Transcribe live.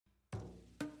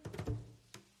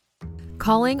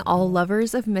Calling all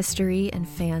lovers of mystery and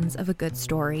fans of a good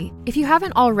story. If you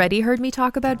haven't already heard me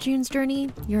talk about June's Journey,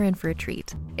 you're in for a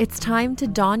treat. It's time to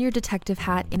don your detective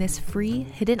hat in this free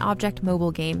hidden object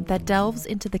mobile game that delves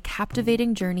into the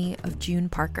captivating journey of June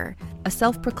Parker, a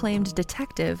self-proclaimed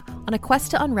detective on a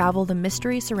quest to unravel the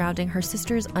mystery surrounding her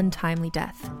sister's untimely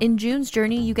death. In June's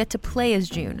Journey, you get to play as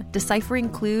June, deciphering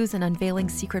clues and unveiling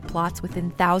secret plots within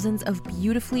thousands of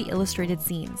beautifully illustrated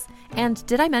scenes. And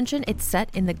did I mention it's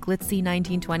set in the glitzy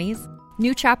 1920s?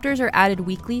 New chapters are added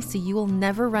weekly, so you will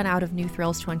never run out of new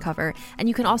thrills to uncover, and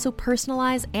you can also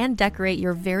personalize and decorate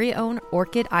your very own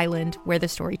Orchid Island where the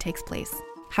story takes place.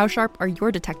 How sharp are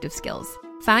your detective skills?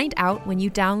 Find out when you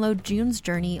download June's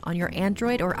Journey on your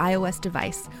Android or iOS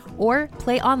device, or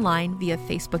play online via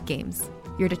Facebook Games.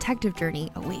 Your detective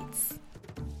journey awaits.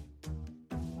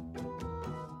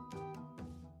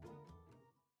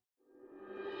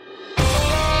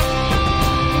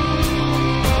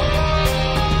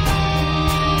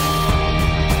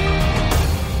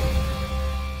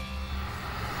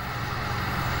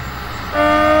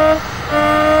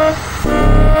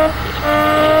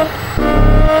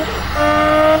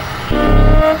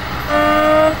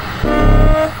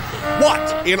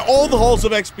 In all the halls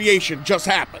of expiation just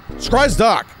happened. Scry's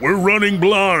Doc. We're running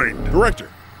blind. Director.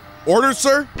 Orders,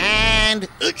 sir? And...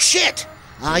 shit!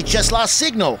 I just lost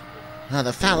signal.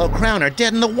 The Fallow Crown are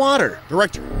dead in the water.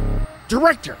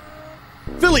 Director.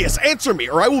 Phileas, answer me,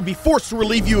 or I will be forced to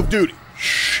relieve you of duty.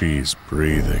 She's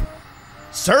breathing.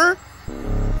 Sir?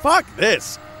 Fuck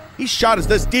this. He shot us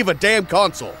this diva damn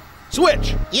console.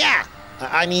 Switch. Yeah.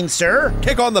 Sir?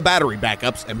 Kick on the battery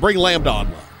backups and bring Lambda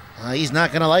online. He's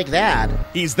not gonna like that.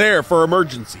 He's there for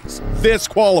emergencies. This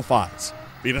qualifies.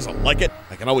 If he doesn't like it,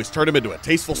 I can always turn him into a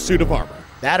tasteful suit of armor.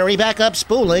 Battery backup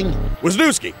spooling.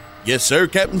 Wisniewski. Yes, sir,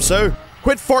 Captain, sir.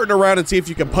 Quit farting around and see if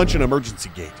you can punch an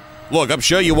emergency gate. Look, I'm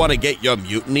sure you want to get your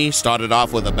mutiny started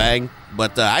off with a bang,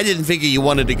 but I didn't figure you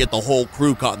wanted to get the whole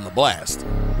crew caught in the blast.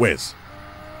 Wiz,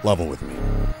 level with me.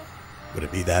 Would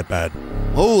it be that bad?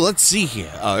 Oh, let's see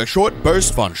here. A short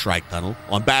burst von Shrike tunnel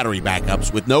on battery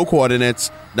backups with no coordinates,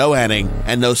 no heading,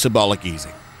 and no symbolic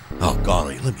easing. Oh,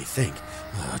 golly, let me think.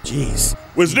 Oh, jeez.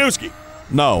 Wisniewski.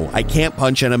 No, I can't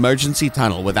punch an emergency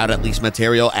tunnel without at least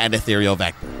material and ethereal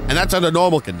vector. And that's under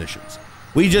normal conditions.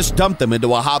 We just dumped them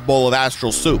into a hot bowl of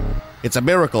astral soup. It's a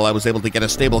miracle I was able to get a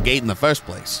stable gate in the first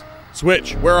place.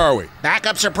 Switch, where are we?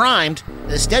 Backups are primed.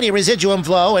 The steady residuum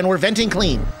flow, and we're venting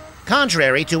clean.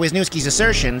 Contrary to Wisniewski's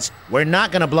assertions, we're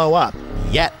not gonna blow up.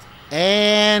 Yet.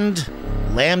 And...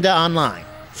 Lambda online.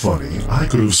 Funny, I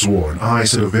could have sworn I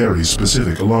set a very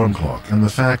specific alarm clock, and the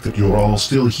fact that you're all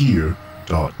still here... ...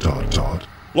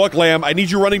 Look, Lamb, I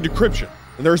need you running decryption,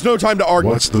 and there's no time to argue.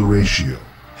 What's the ratio?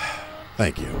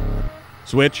 Thank you.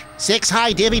 Switch. 6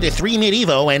 high divvy to 3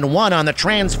 mid-evo and 1 on the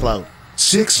transfloat.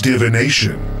 6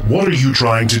 divination. What are you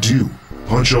trying to do?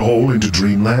 Punch a hole into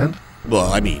Dreamland?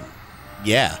 Well,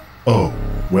 yeah. Oh,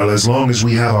 well, as long as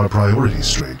we have our priorities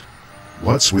straight.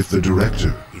 What's with the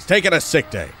director? He's taking a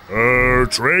sick day.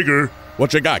 Traeger.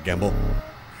 What you got, Gimbal?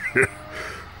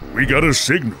 We got a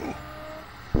signal.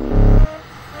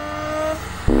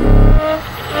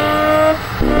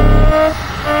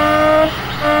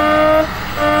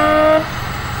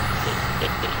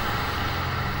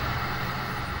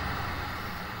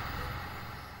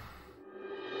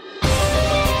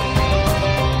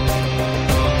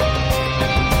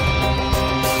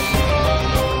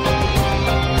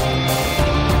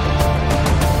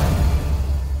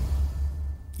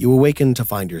 You awaken to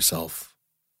find yourself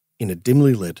in a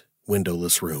dimly lit,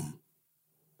 windowless room.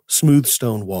 Smooth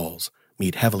stone walls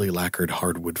meet heavily lacquered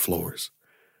hardwood floors.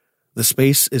 The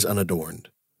space is unadorned,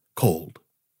 cold,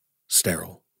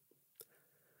 sterile.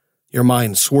 Your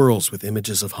mind swirls with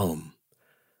images of home.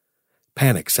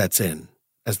 Panic sets in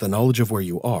as the knowledge of where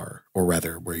you are, or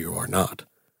rather where you are not,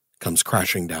 comes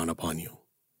crashing down upon you.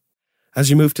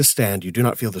 As you move to stand, you do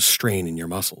not feel the strain in your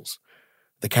muscles,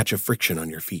 the catch of friction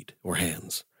on your feet or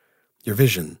hands. Your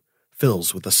vision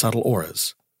fills with the subtle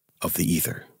auras of the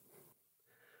ether.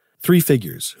 3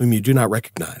 figures, whom you do not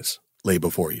recognize, lay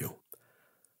before you.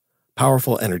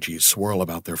 Powerful energies swirl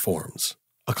about their forms,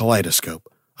 a kaleidoscope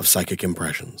of psychic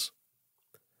impressions.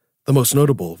 The most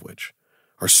notable of which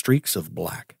are streaks of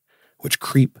black, which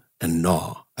creep and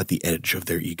gnaw at the edge of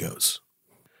their egos.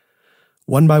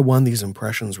 One by one, these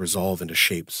impressions resolve into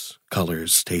shapes,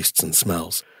 colors, tastes, and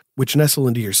smells, which nestle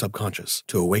into your subconscious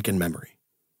to awaken memory.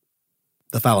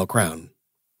 The Fallow Crown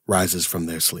rises from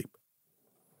their sleep.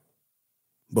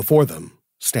 Before them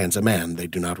stands a man they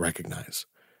do not recognize,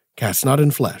 cast not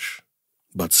in flesh,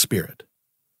 but spirit.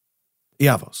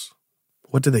 Iavos,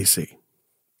 what do they see?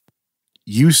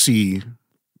 You see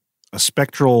a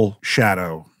spectral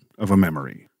shadow of a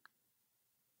memory.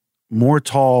 More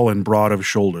tall and broad of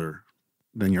shoulder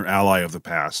than your ally of the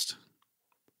past.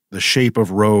 The shape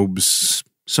of robes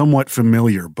somewhat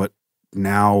familiar, but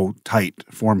now tight,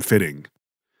 form-fitting,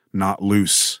 not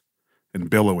loose and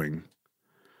billowing.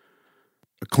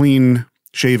 A clean,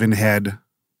 shaven head,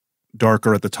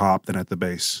 darker at the top than at the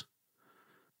base,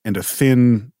 and a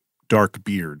thin, dark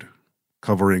beard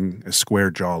covering a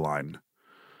square jawline.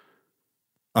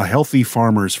 A healthy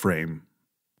farmer's frame,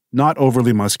 not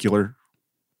overly muscular,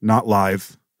 not lithe,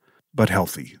 but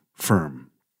healthy,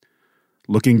 firm,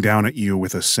 looking down at you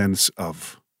with a sense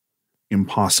of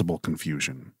impossible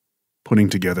confusion, putting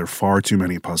together far too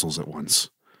many puzzles at once,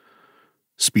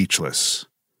 speechless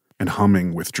and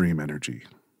humming with dream energy.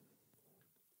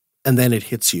 And then it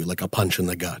hits you like a punch in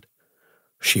the gut.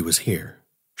 She was here.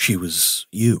 She was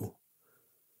you.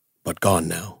 But gone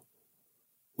now.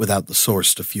 Without the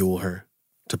source to fuel her,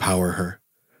 to power her.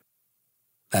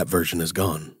 That version is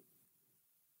gone.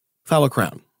 Fallow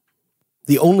Crown.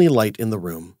 The only light in the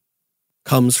room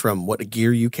comes from what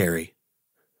gear you carry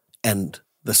and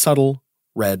the subtle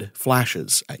red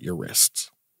flashes at your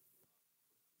wrists.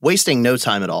 Wasting no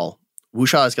time at all,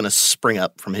 Wusha is going to spring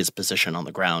up from his position on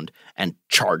the ground and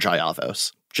charge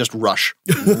Iavos. Just rush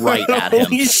right at him.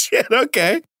 Holy shit,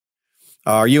 okay.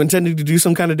 Are you intending to do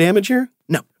some kind of damage here?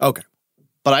 No. Okay.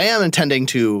 But I am intending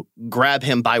to grab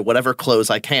him by whatever clothes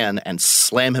I can and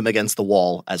slam him against the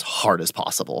wall as hard as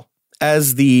possible.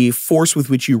 As the force with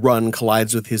which you run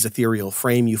collides with his ethereal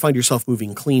frame, you find yourself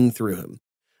moving clean through him.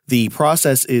 The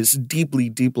process is deeply,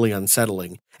 deeply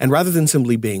unsettling, and rather than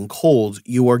simply being cold,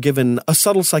 you are given a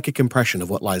subtle psychic impression of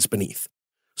what lies beneath.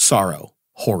 Sorrow,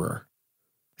 horror,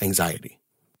 anxiety.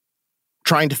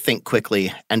 Trying to think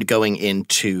quickly and going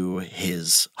into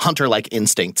his hunter-like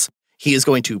instincts, he is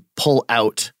going to pull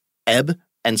out Ebb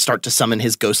and start to summon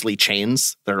his ghostly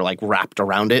chains that are like wrapped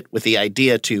around it with the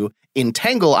idea to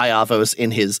entangle Iavos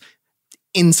in his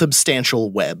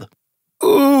insubstantial web.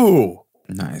 Ooh!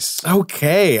 Nice.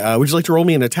 Okay. Would you like to roll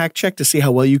me an attack check to see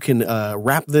how well you can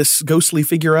wrap this ghostly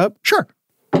figure up? Sure.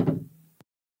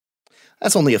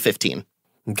 That's only a 15.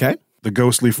 Okay. The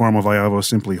ghostly form of Iavo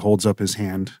simply holds up his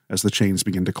hand as the chains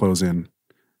begin to close in,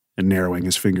 and narrowing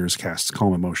his fingers casts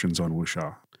calm emotions on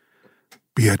Wusha.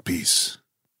 Be at peace.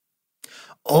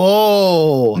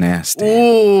 Oh. Nasty.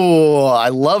 Ooh, I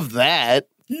love that.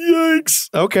 Yikes.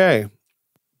 Okay.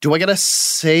 Do I get a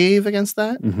save against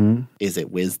that? Mm-hmm. Is it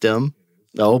wisdom?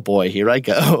 Oh boy, here I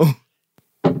go.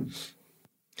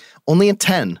 Only a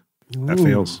 10. That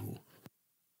fails.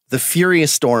 The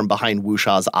furious storm behind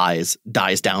Wusha's eyes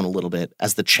dies down a little bit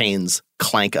as the chains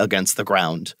clank against the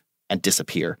ground and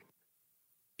disappear.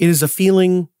 It is a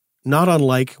feeling not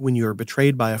unlike when you are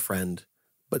betrayed by a friend,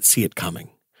 but see it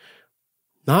coming.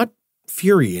 Not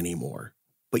fury anymore,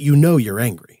 but you know you're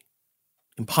angry.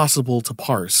 Impossible to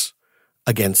parse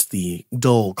against the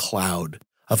dull cloud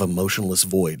of a motionless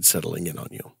void settling in on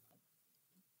you.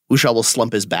 Wusha will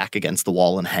slump his back against the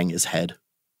wall and hang his head.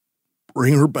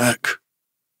 Bring her back.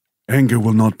 Anger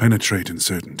will not penetrate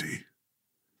uncertainty.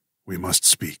 We must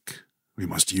speak. We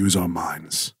must use our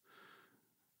minds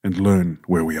and learn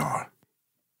where we are.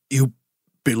 You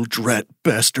bilge rat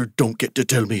bastard don't get to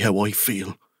tell me how I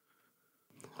feel.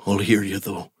 I'll hear you,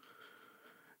 though.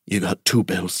 You got 2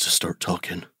 bells to start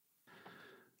talking.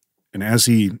 And as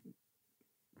he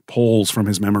pulls from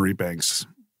his memory banks,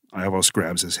 Iavos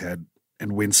grabs his head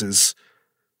and winces.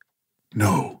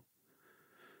 No,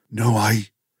 I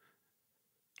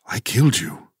killed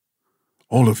you.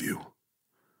 All of you.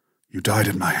 You died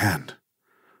at my hand.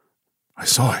 I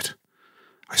saw it.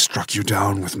 I struck you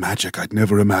down with magic I'd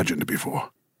never imagined before.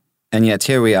 And yet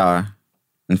here we are,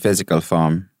 in physical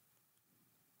form.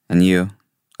 And you,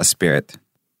 a spirit.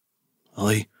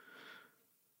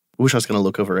 Wusha's going to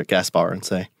look over at Gaspar and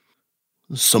say,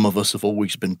 Some of us have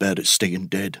always been bad at staying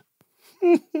dead.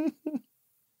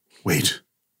 Wait,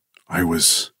 I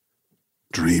was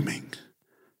dreaming.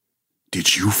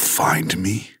 Did you find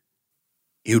me?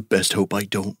 You'd best hope I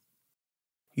don't.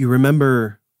 You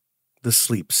remember the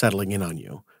sleep settling in on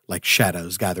you, like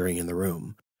shadows gathering in the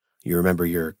room. You remember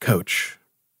your coach,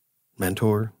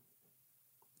 mentor,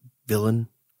 villain,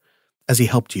 as he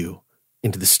helped you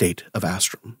into the state of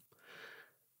Astrum.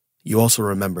 You also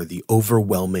remember the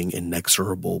overwhelming,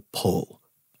 inexorable pull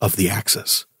of the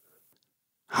Axis.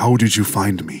 How did you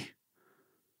find me?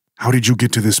 How did you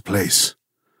get to this place?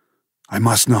 I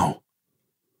must know.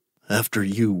 After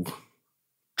you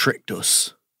tricked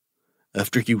us,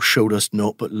 after you showed us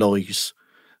naught but lies,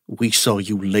 we saw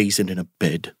you lazing in a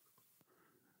bed.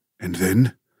 And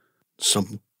then?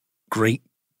 Some great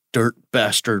dirt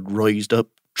bastard rised up,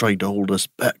 tried to hold us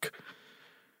back.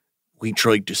 We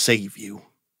tried to save you.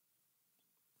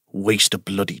 Waste of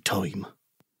bloody time.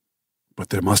 But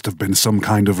there must have been some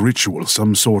kind of ritual,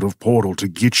 some sort of portal to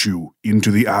get you into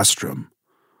the Astrum.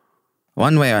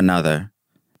 One way or another,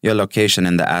 your location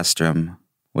in the Astrum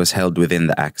was held within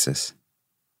the Axis.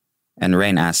 And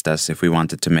Rain asked us if we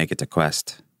wanted to make it a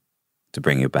quest to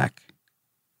bring you back.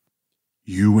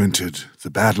 You entered the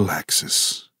battle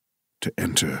Axis to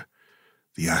enter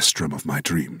the Astrum of my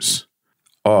dreams.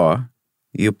 Or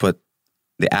you put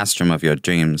the Astrum of your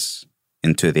dreams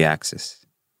into the Axis.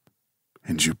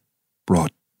 And you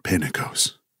brought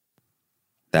Pentecost.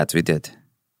 That we did.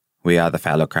 We are the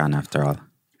Fallow Crown after all.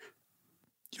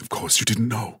 Of course you didn't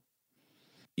know.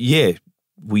 Yeah,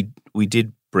 we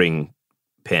did bring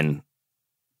Pen.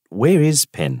 Where is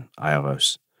Pen,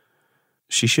 Iaros?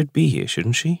 She should be here,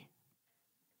 shouldn't she?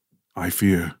 I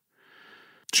fear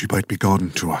she might be gone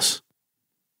to us.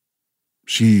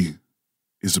 She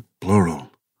is a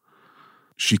plural.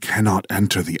 She cannot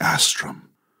enter the Astrum.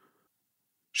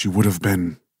 She would have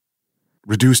been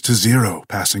reduced to 0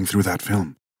 passing through that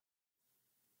film.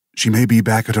 She may be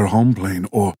back at her home plane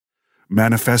or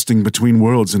manifesting between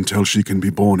worlds until she can be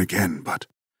born again, but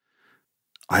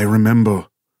I remember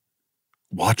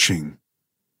watching,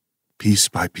 piece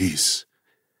by piece,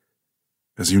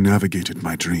 as you navigated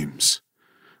my dreams,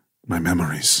 my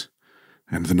memories,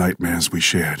 and the nightmares we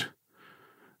shared.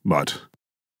 But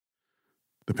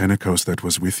the Pentecost that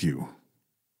was with you,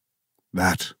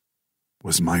 that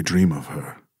was my dream of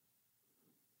her.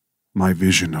 My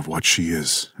vision of what she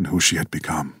is and who she had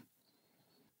become.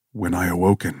 When I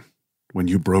awoken, when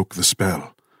you broke the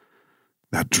spell,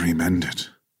 that dream ended,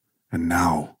 and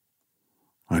now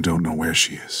I don't know where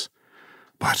she is.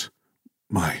 But,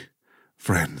 my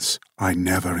friends, I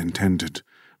never intended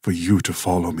for you to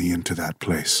follow me into that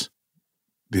place.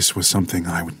 This was something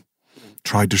I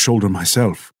tried to shoulder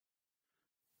myself.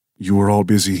 You were all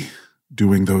busy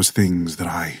doing those things that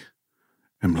I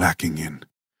am lacking in.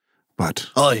 But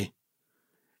Aye.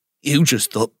 You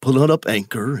just thought pulling up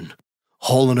anchor and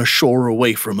hauling ashore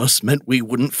away from us meant we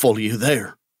wouldn't follow you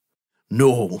there.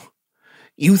 No.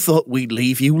 You thought we'd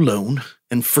leave you alone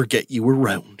and forget you were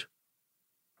round.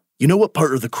 You know what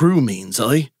part of the crew means,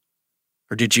 aye?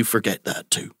 Or did you forget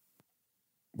that too?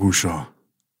 Wusha,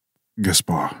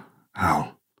 Gaspar,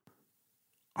 Hal,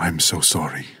 I'm so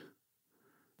sorry.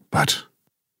 But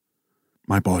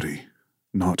my body,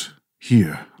 not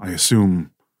here, I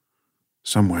assume,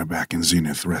 somewhere back in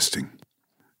Zenith resting,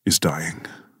 is dying.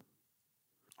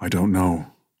 I don't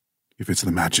know if it's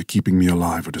the magic keeping me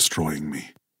alive or destroying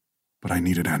me, but I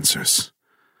needed answers.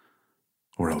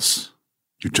 Or else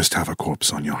you'd just have a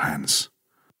corpse on your hands.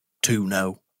 2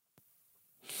 now.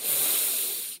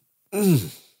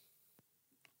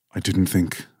 I didn't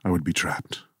think I would be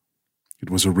trapped. It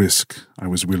was a risk I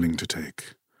was willing to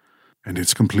take, and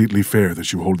it's completely fair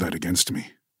that you hold that against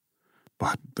me.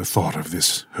 But the thought of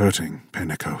this hurting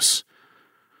Pentecost,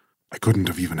 I couldn't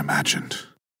have even imagined.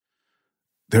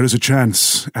 There is a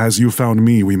chance, as you found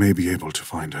me, we may be able to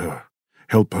find her,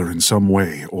 help her in some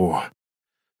way, or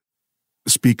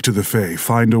speak to the Fae,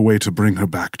 find a way to bring her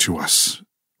back to us,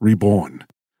 reborn,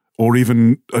 or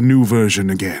even a new version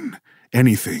again,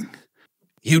 anything.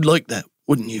 You'd like that,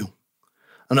 wouldn't you?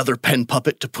 Another pen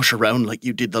puppet to push around like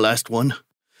you did the last one?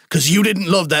 'Cause you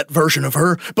didn't love that version of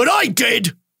her, but I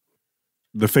did!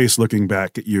 The face looking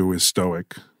back at you is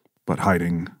stoic, but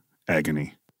hiding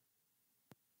agony.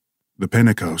 The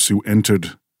Pentecost who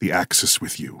entered the Axis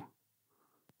with you,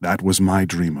 that was my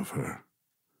dream of her,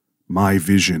 my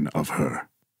vision of her.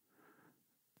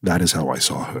 That is how I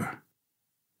saw her.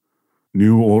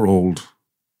 New or old,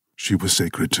 she was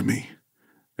sacred to me,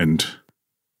 and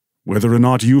whether or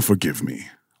not you forgive me,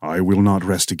 I will not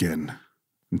rest again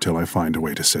until I find a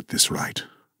way to set this right,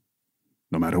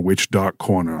 no matter which dark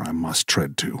corner I must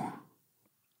tread to.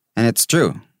 And it's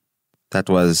true. That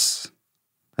was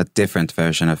a different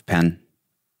version of Pen.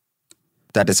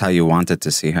 That is how you wanted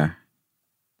to see her.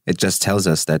 It just tells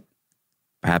us that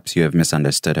perhaps you have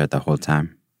misunderstood her the whole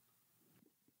time.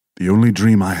 The only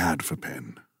dream I had for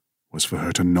Pen was for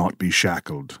her to not be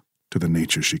shackled to the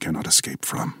nature she cannot escape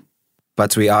from.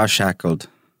 But we are shackled.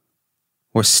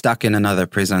 We're stuck in another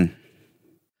prison.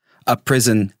 A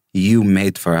prison you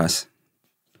made for us.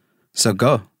 So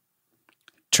go.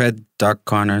 Tread dark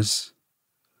corners.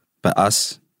 But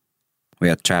us, we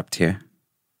are trapped here.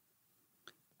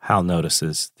 Hal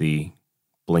notices the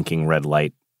blinking red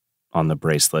light on the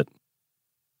bracelet.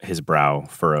 His brow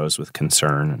furrows with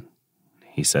concern.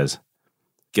 He says,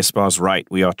 Gaspar's right,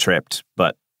 we are trapped,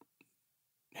 but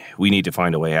we need to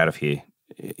find a way out of here.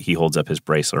 He holds up his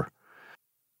bracer.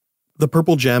 The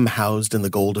purple gem housed in the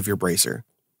gold of your bracer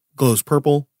glows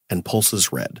purple and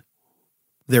pulses red.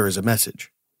 There is a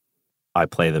message. I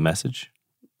play the message.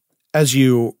 As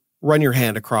you run your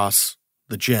hand across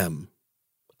the gem,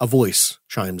 a voice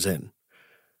chimes in.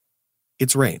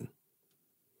 It's Rain.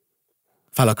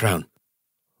 Fellow Crown,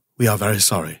 we are very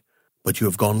sorry, but you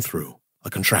have gone through a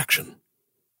contraction.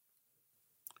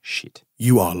 Shit.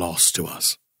 You are lost to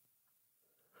us.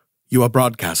 You are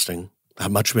broadcasting,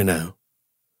 that much we know,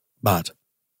 but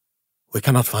we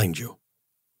cannot find you.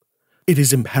 It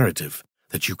is imperative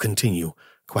that you continue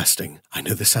questing. I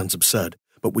know this sounds absurd,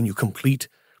 but when you complete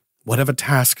whatever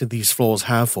task these floors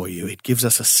have for you, it gives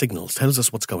us a signal, tells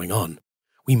us what's going on.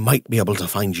 We might be able to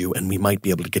find you and we might be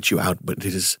able to get you out, but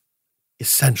it is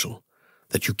essential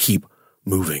that you keep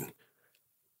moving.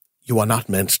 You are not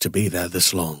meant to be there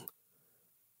this long,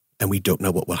 and we don't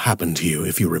know what will happen to you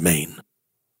if you remain.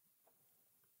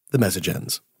 The message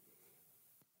ends.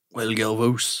 Well,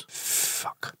 Gelvos.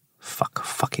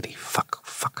 Fuckity,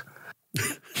 fuck.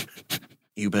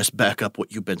 You best back up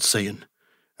what you've been saying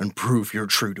and prove you're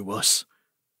true to us.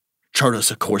 Chart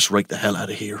us a course right the hell out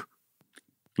of here.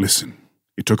 Listen,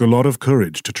 it took a lot of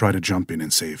courage to try to jump in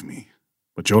and save me,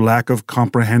 but your lack of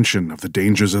comprehension of the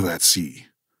dangers of that sea,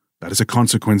 that is a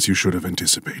consequence you should have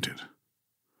anticipated.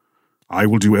 I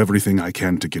will do everything I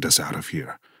can to get us out of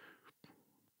here.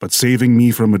 But saving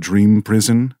me from a dream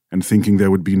prison and thinking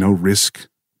there would be no risk,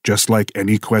 just like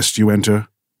any quest you enter,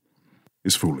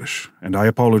 is foolish, and I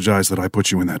apologize that I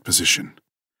put you in that position.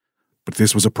 But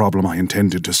this was a problem I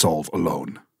intended to solve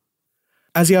alone.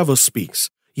 As Iavos speaks,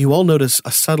 you all notice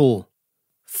a subtle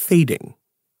fading.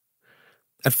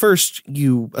 At first,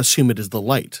 you assume it is the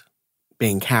light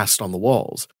being cast on the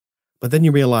walls, but then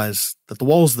you realize that the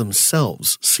walls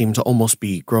themselves seem to almost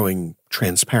be growing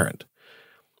transparent,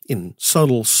 in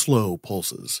subtle, slow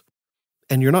pulses.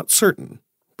 And you're not certain,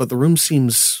 but the room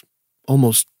seems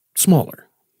almost smaller.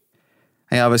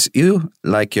 Hey, Albus, you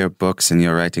like your books and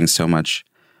your writing so much,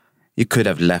 you could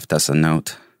have left us a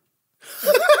note.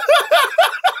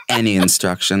 Any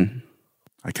instruction.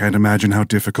 I can't imagine how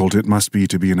difficult it must be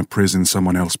to be in a prison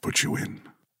someone else put you in.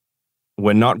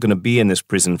 We're not going to be in this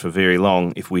prison for very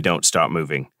long if we don't start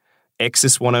moving.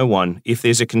 Exis 101, if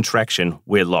there's a contraction,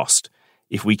 we're lost.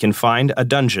 If we can find a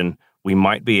dungeon, we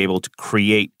might be able to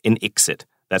create an exit.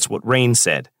 That's what Rain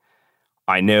said.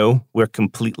 I know we're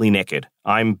completely naked.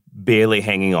 I'm barely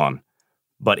hanging on.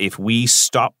 But if we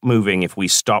stop moving, if we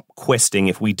stop questing,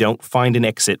 if we don't find an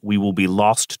exit, we will be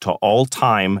lost to all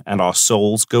time and our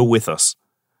souls go with us.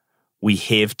 We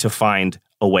have to find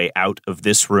a way out of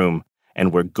this room,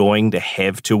 and we're going to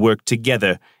have to work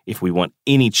together if we want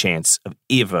any chance of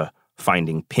ever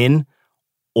finding Pin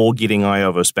or getting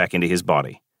Iavos back into his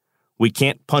body. We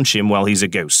can't punch him while he's a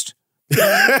ghost.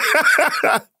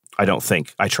 I don't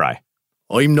think. I try.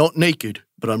 I'm not naked,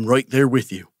 but I'm right there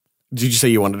with you. Did you say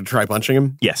you wanted to try punching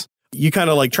him? Yes. You kind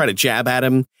of like try to jab at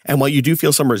him, and while you do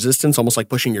feel some resistance, almost like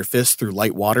pushing your fist through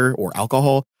light water or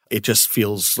alcohol, it just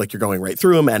feels like you're going right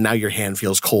through him, and now your hand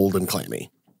feels cold and clammy.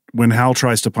 When Hal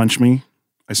tries to punch me,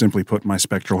 I simply put my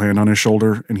spectral hand on his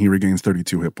shoulder, and he regains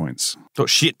 32 hit points. Oh,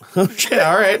 shit. Okay,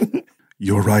 all right.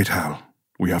 You're right, Hal.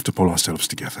 We have to pull ourselves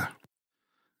together.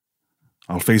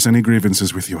 I'll face any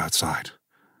grievances with you outside.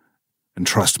 And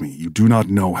trust me, you do not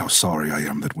know how sorry I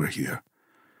am that we're here.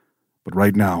 But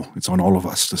right now, it's on all of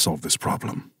us to solve this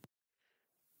problem.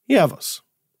 Iavos,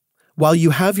 while you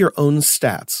have your own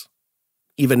stats,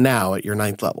 even now at your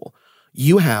 9th level,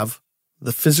 you have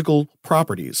the physical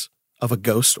properties of a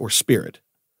ghost or spirit,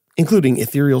 including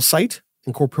ethereal sight,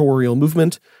 incorporeal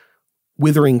movement,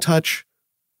 withering touch,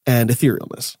 and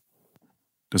etherealness.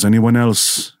 Does anyone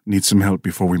else need some help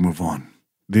before we move on?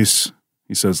 This,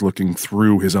 he says, looking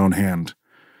through his own hand,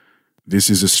 this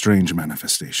is a strange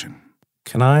manifestation.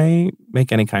 Can I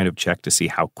make any kind of check to see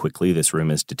how quickly this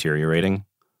room is deteriorating?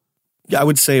 Yeah, I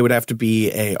would say it would have to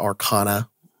be a Arcana.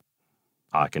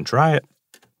 I can try it.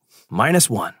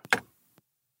 -1.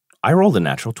 I rolled a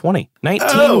natural 20. 19.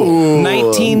 Oh.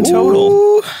 19 total.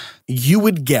 Ooh. You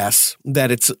would guess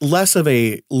that it's less of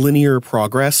a linear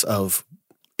progress of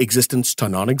existence to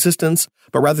non-existence,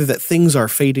 but rather that things are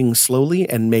fading slowly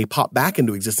and may pop back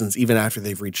into existence even after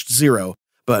they've reached 0.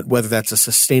 But whether that's a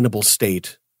sustainable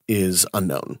state is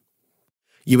unknown.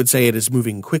 You would say it is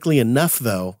moving quickly enough,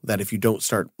 though, that if you don't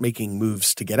start making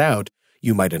moves to get out,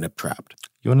 you might end up trapped.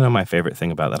 You want to know my favorite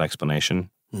thing about that explanation?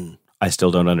 I still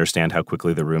don't understand how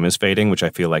quickly the room is fading, which I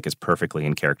feel like is perfectly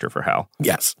in character for Hal.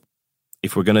 Yes.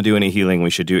 If we're going to do any healing,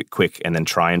 we should do it quick and then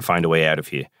try and find a way out of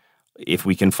here. If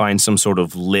we can find some sort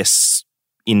of less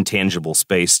intangible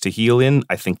space to heal in,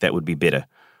 I think that would be better.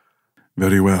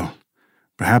 Very well.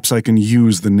 Perhaps I can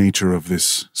use the nature of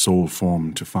this soul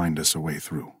form to find us a way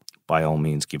through. by all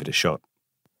means, give it a shot.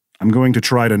 I'm going to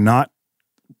try to not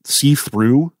see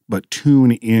through, but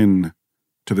tune in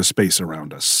to the space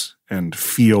around us and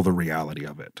feel the reality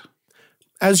of it.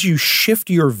 As you shift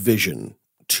your vision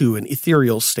to an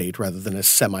ethereal state rather than a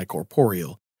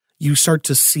semi-corporeal, you start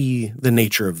to see the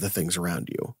nature of the things around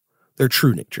you, their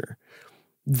true nature.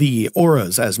 The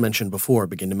auras, as mentioned before,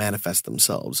 begin to manifest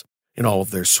themselves in all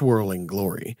of their swirling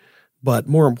glory. But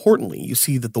more importantly, you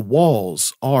see that the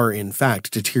walls are in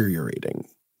fact deteriorating,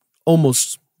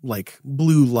 almost like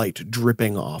blue light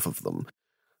dripping off of them.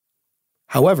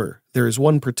 However, there is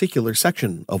one particular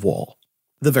section of wall,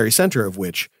 the very center of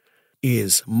which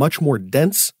is much more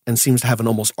dense and seems to have an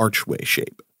almost archway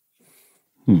shape.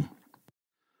 I'm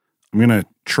going to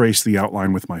trace the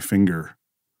outline with my finger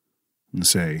and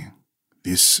say,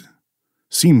 this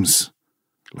seems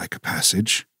like a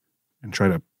passage, and try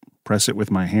to press it with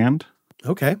my hand.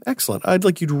 Okay, excellent. I'd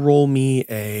like you to roll me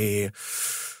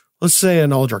let's say a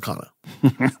Knowledge Arcana.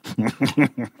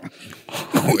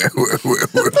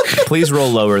 Please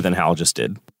roll lower than Hal just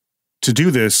did. To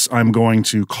do this, I'm going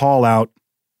to call out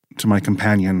to my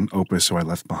companion, Opus, who I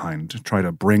left behind, to try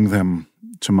to bring them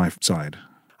to my side.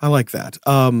 I like that.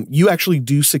 You actually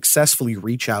do successfully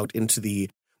reach out into the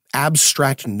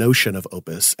abstract notion of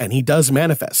Opus, and he does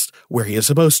manifest where he is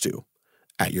supposed to,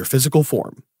 at your physical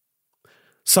form.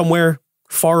 Somewhere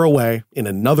far away, in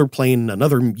another plane,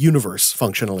 another universe,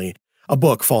 functionally, a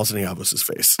book falls in Iavos'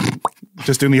 face.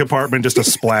 Just in the apartment, just a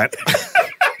splat.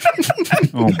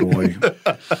 Oh, boy.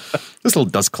 This little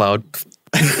dust cloud.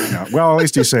 Yeah, well, at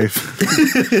least he's safe.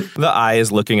 The eye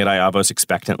is looking at Iavos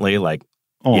expectantly, like,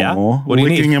 Oh, yeah? What do you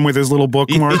licking need? him with his little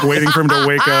bookmark, waiting for him to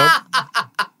wake up.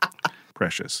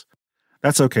 Precious.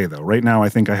 That's okay, though. Right now, I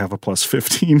think I have a plus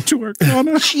 15 to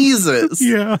Arcana. Jesus.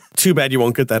 Yeah. Too bad you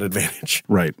won't get that advantage.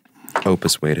 Right.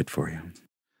 Opus waited for you.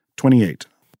 28.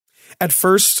 At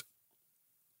first,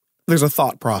 there's a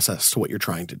thought process to what you're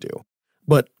trying to do.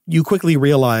 But you quickly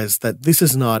realize that this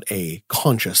is not a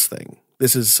conscious thing.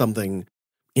 This is something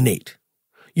innate.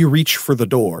 You reach for the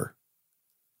door,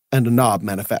 and a knob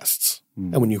manifests.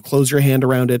 And when you close your hand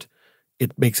around it,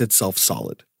 it makes itself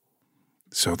solid.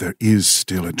 So there is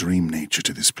still a dream nature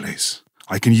to this place.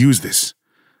 I can use this.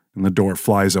 And the door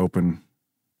flies open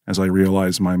as I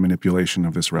realize my manipulation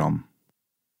of this realm.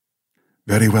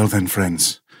 Very well then,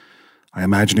 friends. I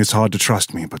imagine it's hard to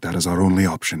trust me, but that is our only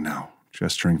option now.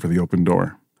 Gesturing for the open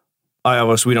door.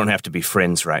 Iavos, we don't have to be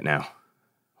friends right now.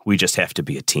 We just have to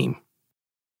be a team.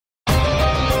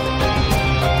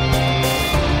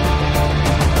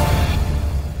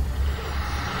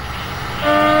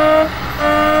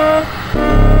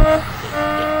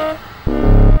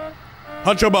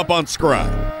 Punch him up on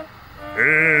Scribe.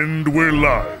 And we're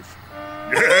live.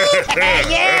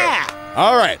 Yeah!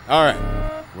 All right.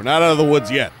 We're not out of the woods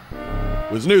yet.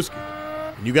 Wisniewski,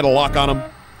 can you get a lock on him?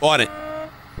 On it.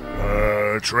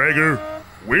 Traeger,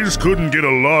 Wiz couldn't get a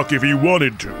lock if he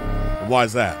wanted to. And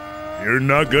why's that? You're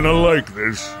not gonna like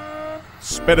this.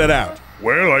 Spit it out.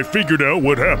 Well, I figured out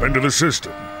what happened to the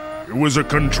system. It was a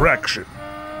contraction.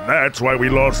 That's why we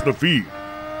lost the feed.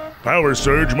 Power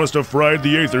surge must have fried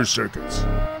the aether circuits.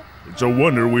 It's a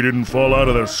wonder we didn't fall out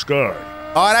of the sky.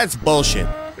 Oh, that's bullshit.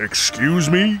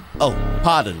 Excuse me? Oh,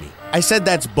 pardon me. I said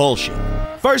that's bullshit.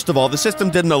 First of all, the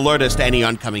system didn't alert us to any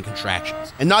oncoming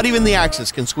contractions, and not even the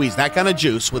Axis can squeeze that kind of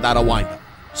juice without a windup.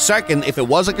 Second, if it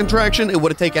was a contraction, it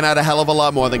would have taken out a hell of a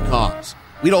lot more than comms.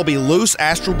 We'd all be loose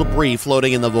astral debris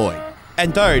floating in the void.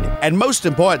 And third, and most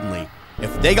importantly,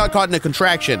 if they got caught in a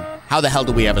contraction, how the hell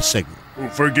do we have a signal?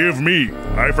 Forgive me.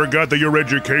 I forgot that your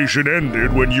education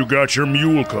ended when you got your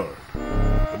mule card.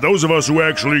 But those of us who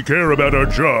actually care about our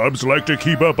jobs like to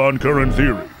keep up on current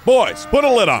theory. Boys, put a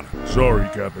lid on it. Sorry,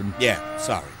 Captain. Yeah,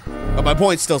 sorry. But my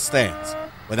point still stands.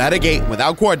 Without a gate and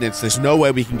without coordinates, there's no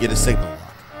way we can get a signal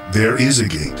lock. There is a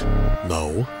gate.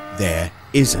 No, there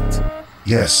isn't.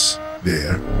 Yes,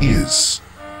 there is.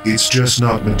 It's just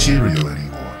not material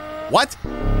anymore. What?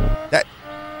 That...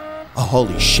 Oh,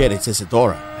 holy shit, it's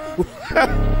Isadora.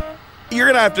 You're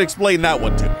gonna have to explain that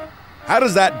one to me. How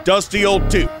does that dusty old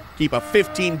tooth keep a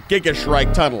 15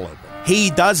 gigashrike tunnel open?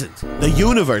 He doesn't. The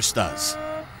universe does.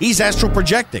 He's astral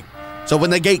projecting. So when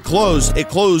the gate closed, it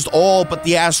closed all but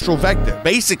the astral vector.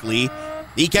 Basically,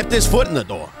 he kept his foot in the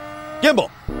door.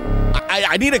 Gimbal,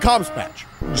 I need a comms patch.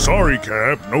 Sorry,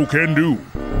 Cap. No can do.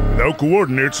 Without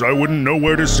coordinates, I wouldn't know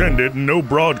where to send it, and no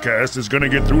broadcast is gonna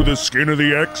get through the skin of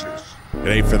the Axis. It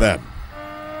ain't for them.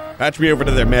 Patch me over to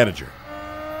their manager.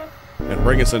 And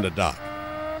bring us into dock.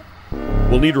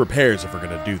 We'll need repairs if we're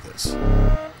gonna do this.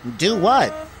 Do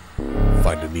what?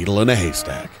 Find a needle in a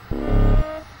haystack.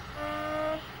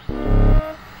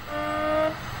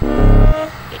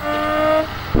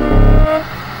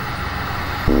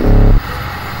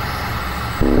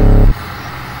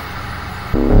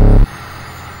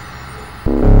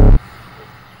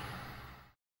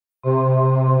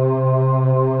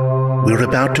 We're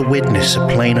about to witness a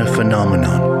planar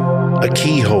phenomenon, a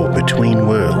keyhole between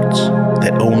worlds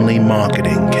that only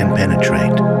marketing can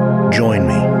penetrate. Join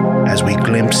me as we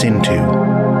glimpse into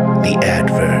the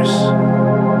Adverse.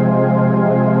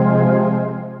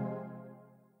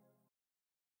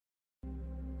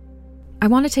 I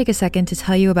want to take a second to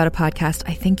tell you about a podcast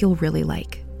I think you'll really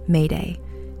like, Mayday.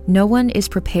 No one is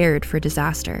prepared for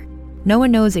disaster. No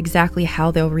one knows exactly how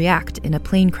they'll react in a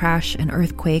plane crash, an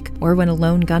earthquake, or when a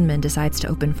lone gunman decides to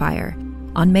open fire.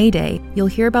 On Mayday, you'll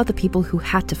hear about the people who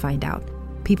had to find out,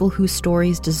 people whose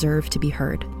stories deserve to be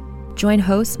heard. Join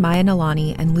hosts Maya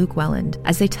Nalani and Luke Welland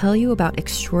as they tell you about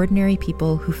extraordinary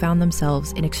people who found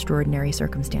themselves in extraordinary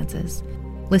circumstances.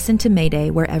 Listen to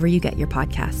Mayday wherever you get your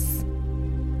podcasts.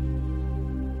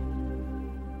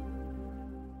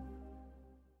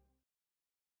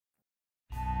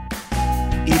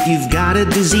 If you've got a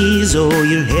disease, or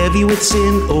you're heavy with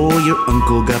sin, or your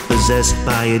uncle got possessed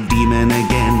by a demon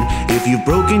again, if you've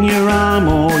broken your arm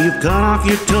or you've cut off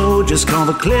your toe, just call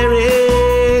the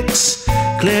clerics.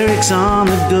 Clerics on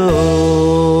the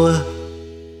go.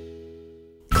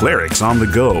 Clerics on the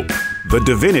Go. The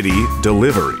Divinity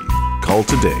Delivery. Call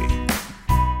today.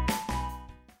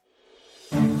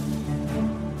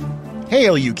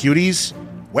 Hail, you cuties!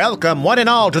 Welcome, one and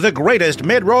all, to the greatest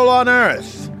mid-roll on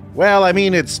Earth! Well, I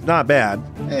mean, it's not bad.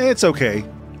 It's okay.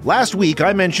 Last week,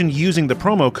 I mentioned using the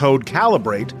promo code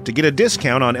CALIBRATE to get a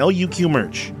discount on LUQ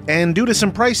merch. And due to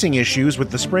some pricing issues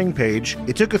with the spring page,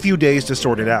 it took a few days to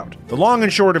sort it out. The long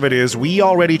and short of it is, we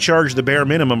already charge the bare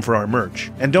minimum for our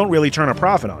merch, and don't really turn a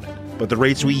profit on it. But the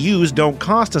rates we use don't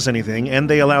cost us anything, and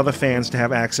they allow the fans to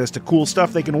have access to cool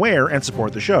stuff they can wear and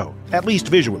support the show, at least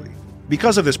visually.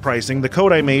 Because of this pricing, the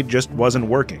code I made just wasn't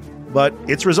working. But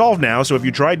it's resolved now, so if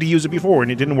you tried to use it before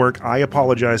and it didn't work, I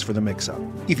apologize for the mix-up.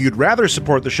 If you'd rather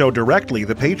support the show directly,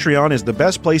 the Patreon is the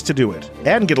best place to do it,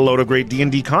 and get a load of great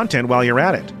D&D content while you're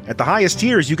at it. At the highest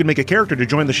tiers, you can make a character to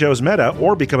join the show's meta,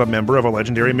 or become a member of a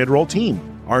legendary midroll team.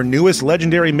 Our newest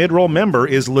legendary midroll member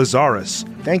is Lazarus.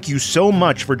 Thank you so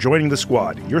much for joining the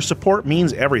squad. Your support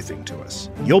means everything to us.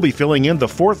 You'll be filling in the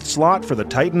 4th slot for the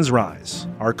Titans Rise.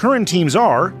 Our current teams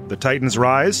are the Titans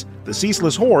Rise, the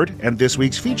Ceaseless Horde, and this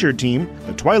week's featured team,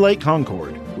 the Twilight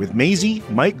Concord, with Maisie,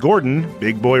 Mike Gordon,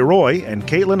 Big Boy Roy, and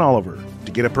Caitlin Oliver.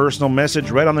 To get a personal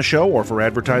message read on the show or for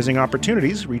advertising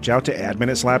opportunities, reach out to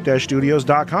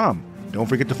admin@slapdashstudios.com. Don't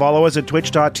forget to follow us at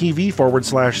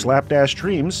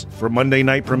twitch.tv/slapdashstreams for Monday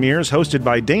night premieres hosted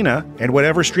by Dana and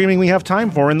whatever streaming we have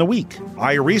time for in the week.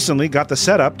 I recently got the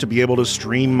setup to be able to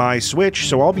stream my Switch,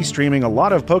 so I'll be streaming a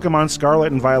lot of Pokemon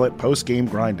Scarlet and Violet post-game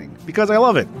grinding, because I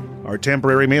love it. Our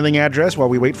temporary mailing address while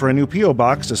we wait for a new P.O.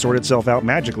 box to sort itself out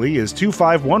magically is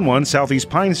 2511 Southeast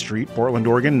Pine Street, Portland,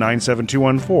 Oregon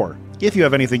 97214. If you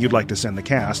have anything you'd like to send the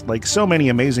cast, like so many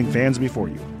amazing fans before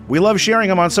you. We love sharing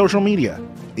them on social media.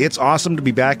 It's awesome to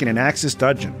be back in an Axis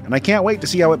dungeon, and I can't wait to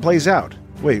see how it plays out.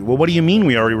 Wait, well, what do you mean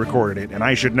we already recorded it, and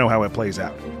I should know how it plays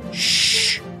out?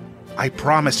 Shh! I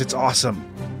promise it's awesome.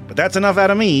 But that's enough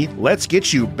out of me. Let's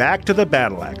get you back to the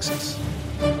battle axis.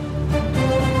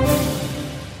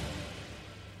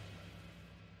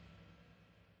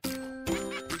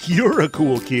 You're a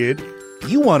cool kid.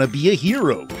 You want to be a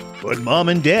hero. But mom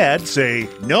and dad say,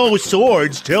 no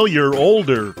swords till you're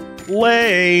older.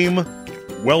 Lame.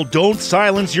 Well, don't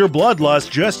silence your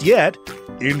bloodlust just yet.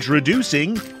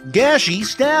 Introducing Gashy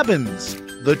Stabbins,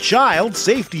 the child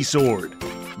safety sword.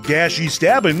 Gashy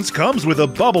Stabbins comes with a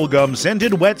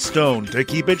bubblegum-scented whetstone to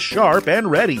keep it sharp and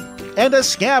ready, and a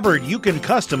scabbard you can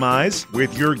customize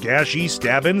with your Gashy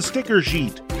Stabbins sticker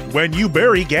sheet. When you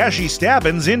bury Gashy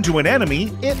Stabbins into an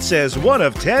enemy, it says one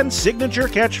of 10 signature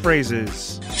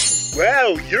catchphrases.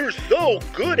 Wow, you're so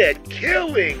good at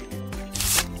killing!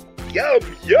 Yum,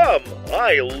 yum,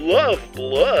 I love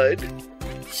blood.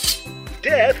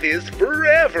 Death is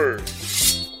forever.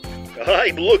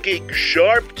 I'm looking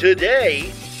sharp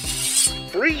today.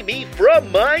 Free me from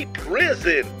my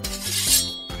prison.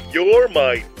 You're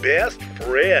my best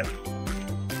friend.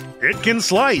 It can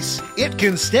slice, it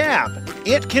can stab,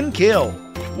 it can kill.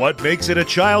 What makes it a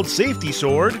child safety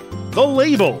sword? The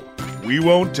label. We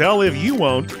won't tell if you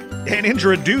won't. And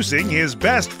introducing his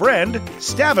best friend,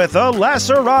 Stabitha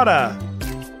Lacerata.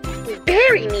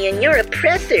 Bury me in your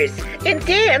oppressors and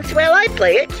dance while I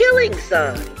play a killing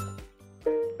song.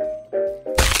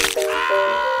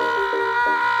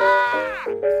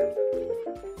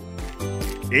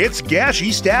 It's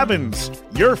Gashy Stabbins,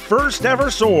 your first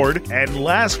ever sword and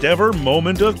last ever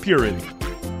moment of purity.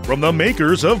 From the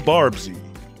makers of Barbsy.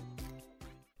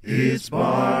 It's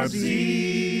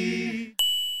Barbsy.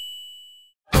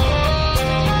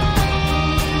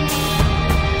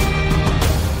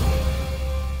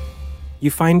 You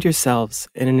find yourselves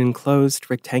in an enclosed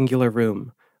rectangular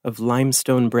room of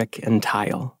limestone brick and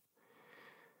tile.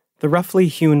 The roughly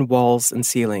hewn walls and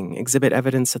ceiling exhibit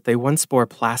evidence that they once bore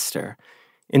plaster,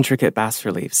 intricate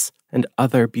bas-reliefs, and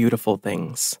other beautiful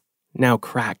things, now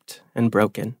cracked and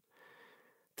broken.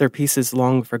 Their pieces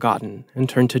long forgotten and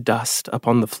turned to dust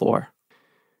upon the floor.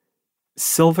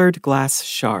 Silvered glass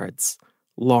shards,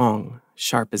 long,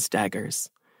 sharp as daggers,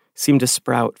 seem to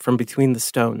sprout from between the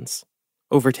stones,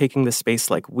 overtaking the space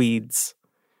like weeds.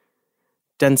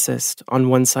 Densest on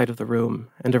one side of the room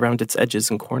and around its edges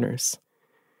and corners.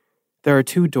 There are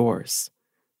 2 doors,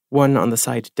 one on the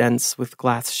side dense with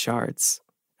glass shards,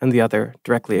 and the other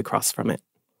directly across from it.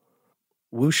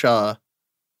 Wuxia,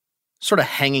 sort of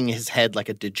hanging his head like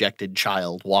a dejected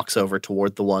child, walks over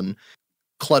toward the one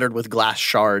cluttered with glass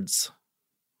shards,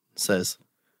 says,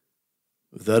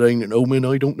 "If that ain't an omen,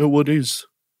 I don't know what is.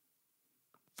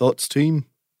 Thoughts, team?"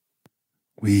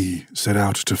 We set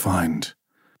out to find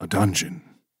a dungeon.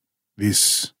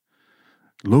 This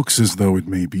looks as though it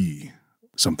may be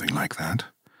something like that.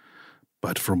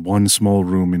 But from one small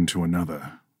room into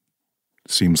another,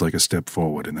 seems like a step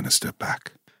forward and then a step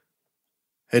back.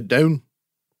 Head down.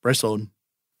 Press on. I'm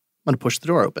going to push the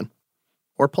door open.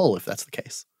 Or pull, if that's the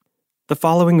case. The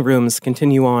following rooms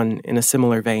continue on in a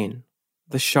similar vein,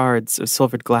 the shards of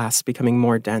silvered glass becoming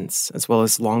more dense as well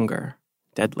as longer,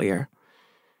 deadlier.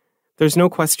 There's no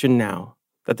question now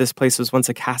that this place was once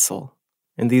a castle,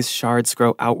 and these shards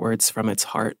grow outwards from its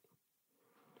heart.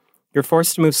 You're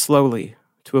forced to move slowly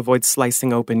to avoid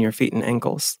slicing open your feet and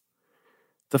ankles.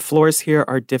 The floors here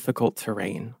are difficult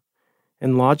terrain,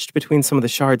 and lodged between some of the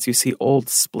shards you see old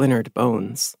splintered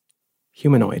bones.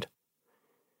 Humanoid.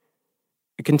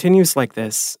 It continues like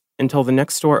this until the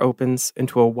next door opens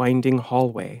into a winding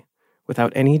hallway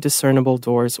without any discernible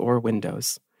doors or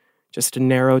windows, just a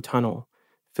narrow tunnel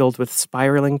filled with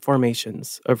spiraling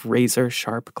formations of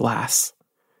razor-sharp glass.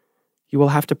 You will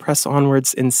have to press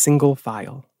onwards in single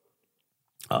file.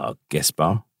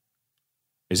 Gaspar,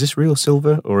 is this real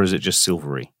silver or is it just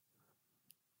silvery?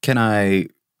 Can I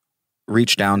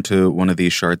reach down to one of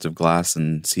these shards of glass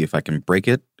and see if I can break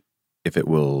it? If it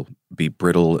will be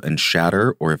brittle and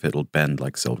shatter, or if it'll bend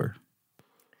like silver?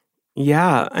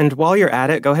 Yeah, and while you're at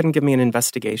it, go ahead and give me an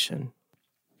investigation.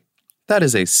 That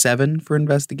is a 7 for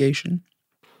investigation.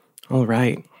 All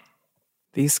right.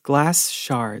 These glass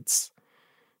shards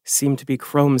seem to be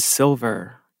chrome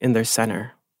silver in their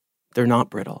center. They're not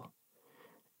brittle.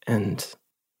 And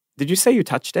did you say you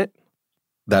touched it?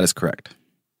 That is correct.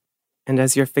 And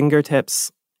as your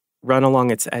fingertips run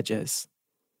along its edges,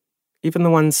 even the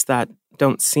ones that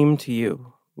don't seem to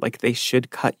you like they should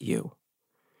cut you,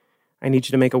 I need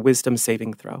you to make a wisdom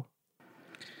saving throw.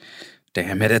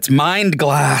 Damn it, it's mind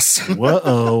glass.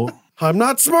 Whoa. I'm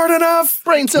not smart enough.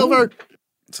 Brain silver.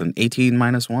 It's an 18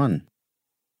 minus 1.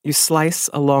 You slice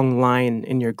a long line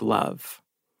in your glove,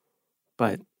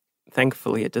 but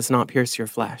thankfully it does not pierce your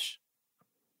flesh.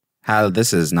 Hal,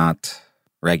 this is not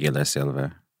regular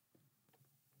silver.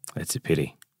 It's a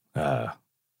pity.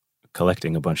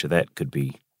 Collecting a bunch of that could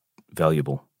be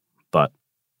valuable, but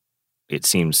it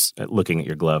seems, looking at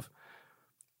your glove,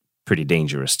 pretty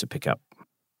dangerous to pick up.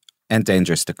 And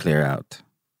dangerous to clear out.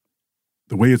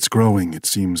 The way it's growing, it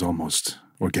seems almost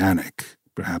organic.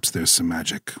 Perhaps there's some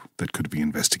magic that could be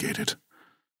investigated.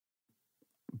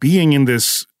 Being in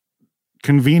this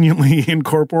conveniently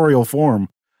incorporeal form,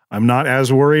 I'm not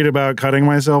as worried about cutting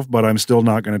myself, but I'm still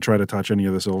not going to try to touch any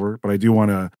of the silver. But I do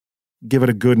want to give it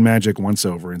a good magic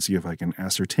once-over and see if I can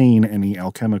ascertain any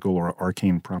alchemical or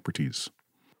arcane properties.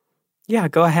 Yeah,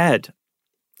 go ahead.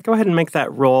 Go ahead and make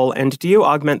that roll. And do you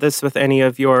augment this with any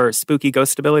of your spooky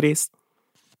ghost abilities?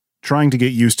 Trying to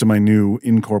get used to my new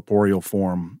incorporeal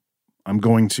form, I'm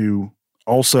going to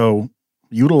also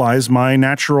utilize my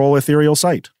natural ethereal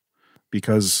sight.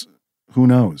 Because who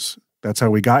knows? That's how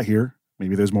we got here.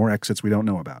 Maybe there's more exits we don't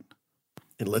know about.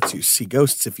 It lets you see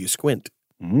ghosts if you squint.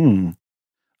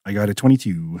 I got a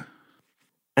 22.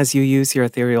 As you use your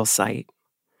ethereal sight,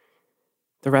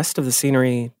 the rest of the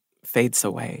scenery fades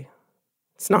away.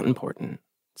 It's not important.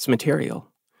 It's material.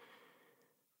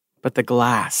 But the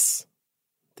glass,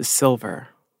 the silver,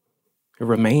 it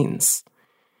remains.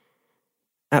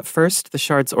 At first, the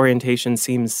shard's orientation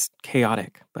seems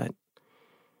chaotic, but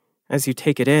as you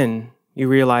take it in, you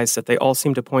realize that they all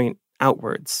seem to point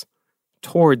outwards,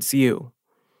 towards you.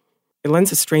 It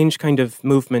lends a strange kind of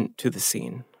movement to the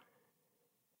scene.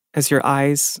 As your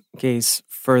eyes gaze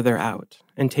further out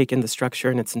and take in the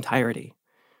structure in its entirety,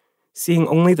 seeing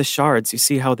only the shards, you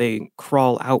see how they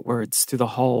crawl outwards through the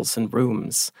halls and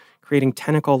rooms, creating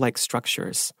tentacle-like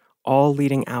structures, all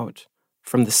leading out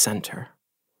from the center.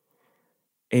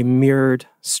 a mirrored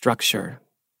structure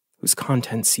whose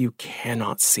contents you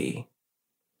cannot see.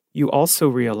 You also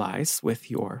realize,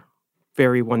 with your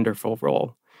very wonderful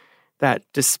roll, that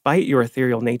despite your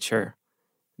ethereal nature,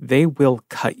 they will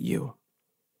cut you.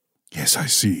 Yes, I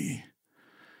see.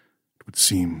 It would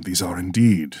seem these are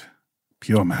indeed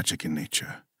pure magic in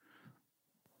nature.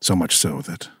 So much so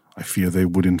that I fear they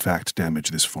would in fact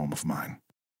damage this form of mine.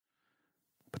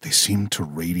 But they seem to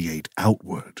radiate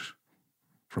outward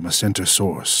from a center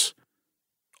source,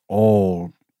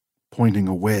 all pointing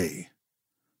away.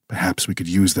 Perhaps we could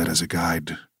use that as a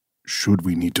guide should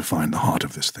we need to find the heart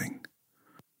of this thing.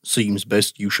 Seems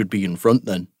best you should be in front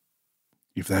then.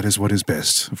 If that is what is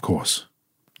best, of course.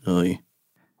 Aye.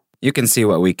 You can see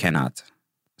what we cannot,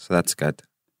 so that's good.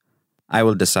 I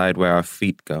will decide where our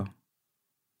feet go.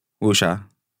 Wusha,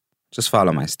 just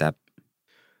follow my step.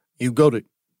 You got it.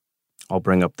 I'll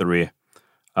bring up the rear.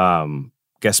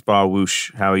 Gaspar,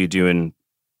 Whoosh, how are you doing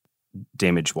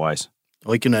damage-wise?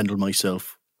 I can handle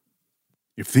myself.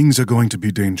 If things are going to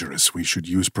be dangerous, we should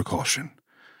use precaution.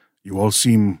 You all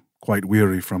seem quite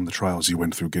weary from the trials you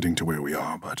went through getting to where we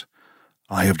are, but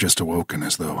I have just awoken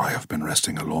as though I have been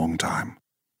resting a long time.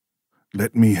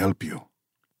 Let me help you.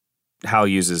 Hal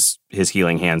uses his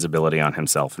healing hands ability on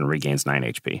himself and regains 9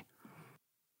 HP.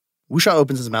 Wusha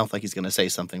opens his mouth like he's going to say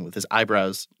something with his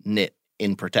eyebrows knit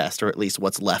in protest, or at least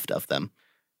what's left of them.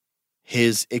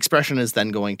 His expression is then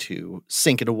going to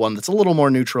sink into one that's a little more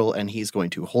neutral, and he's going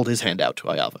to hold his hand out to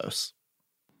Iavos.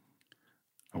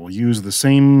 I will use the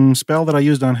same spell that I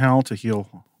used on Hal to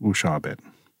heal Wusha a bit.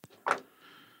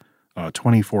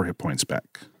 24 hit points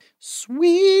back.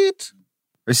 Sweet!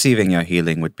 Receiving your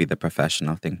healing would be the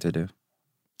professional thing to do.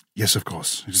 Yes, of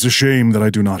course. It is a shame that I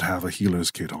do not have a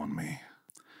healer's kit on me.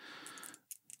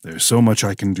 There's so much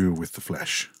I can do with the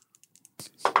flesh.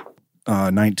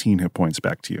 19 hit points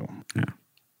back to you. Yeah.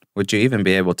 Would you even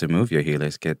be able to move your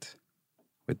healer's kit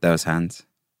with those hands?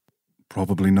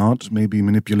 Probably not. Maybe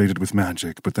manipulated with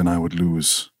magic, but then I would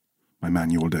lose my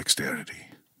manual dexterity.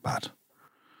 But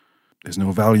there's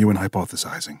no value in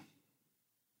hypothesizing.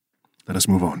 Let us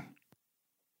move on.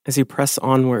 As you press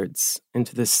onwards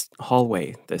into this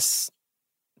hallway, this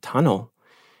tunnel,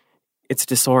 it's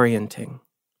disorienting.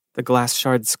 The glass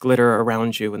shards glitter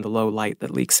around you in the low light that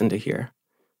leaks into here,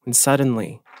 when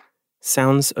suddenly,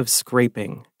 sounds of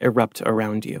scraping erupt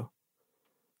around you.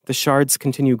 The shards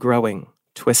continue growing,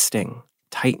 twisting,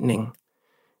 tightening,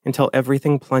 until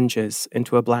everything plunges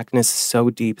into a blackness so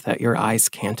deep that your eyes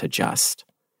can't adjust.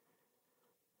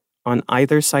 On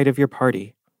either side of your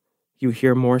party, you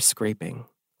hear more scraping,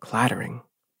 clattering,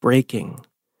 breaking.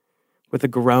 With a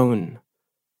groan,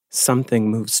 something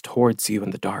moves towards you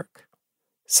in the dark.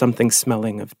 Something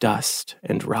smelling of dust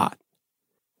and rot.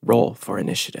 Roll for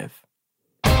initiative.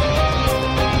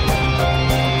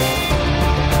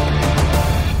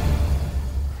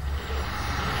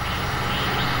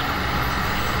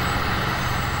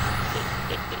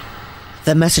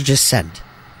 The message is sent.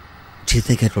 Do you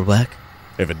think it will work?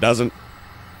 If it doesn't,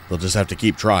 they'll just have to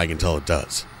keep trying until it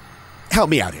does. Help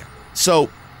me out here. So,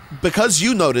 because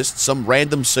you noticed some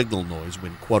random signal noise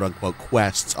when quote-unquote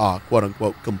quests are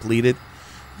quote-unquote completed,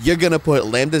 you're gonna put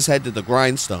Lambda's head to the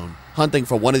grindstone hunting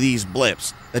for one of these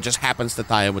blips that just happens to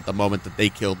tie in with the moment that they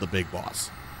killed the big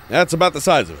boss. That's about the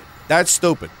size of it. That's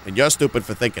stupid, and you're stupid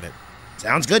for thinking it.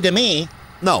 Sounds good to me.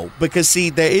 No, because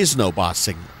see, there is no boss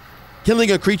signal.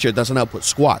 Killing a creature doesn't output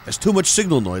squat. There's too much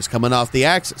signal noise coming off the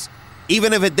axis.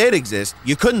 Even if it did exist,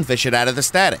 you couldn't fish it out of the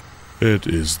static. It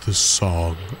is the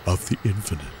song of the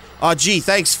infinite. Oh, gee,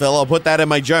 thanks, Phil. I'll put that in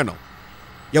my journal.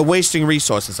 You're wasting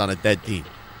resources on a dead team.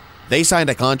 They signed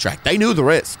a contract. They knew the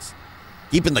risks.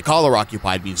 Keeping the collar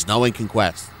occupied means no one can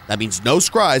quest. That means no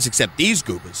scries except these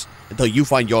goobers until you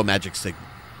find your magic signal.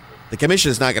 The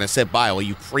commissioner's not going to sit by while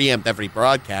you preempt every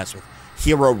broadcast with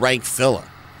hero rank filler.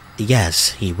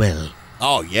 Yes, he will.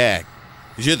 Oh, yeah,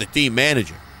 because you're the team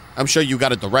manager. I'm sure you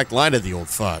got a direct line to the old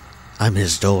fart. I'm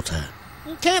his daughter.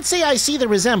 Can't say I see the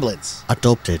resemblance.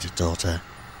 Adopted daughter.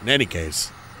 In any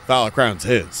case, Fowler Crown's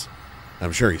his.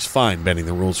 I'm sure he's fine bending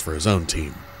the rules for his own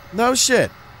team. No shit.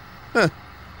 Huh.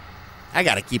 I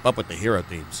gotta keep up with the hero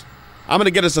teams. I'm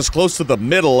gonna get us as close to the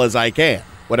middle as I can,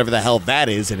 whatever the hell that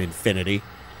is in Infinity.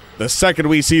 The second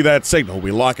we see that signal,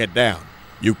 we lock it down.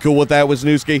 You cool with that,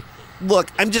 Wisniewski? Look,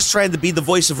 I'm just trying to be the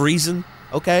voice of reason,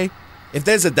 okay? If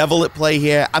there's a devil at play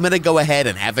here, I'm gonna go ahead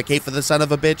and advocate for the son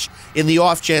of a bitch in the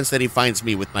off chance that he finds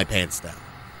me with my pants down.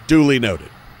 Duly noted.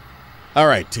 All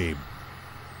right, team.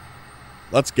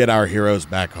 Let's get our heroes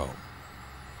back home.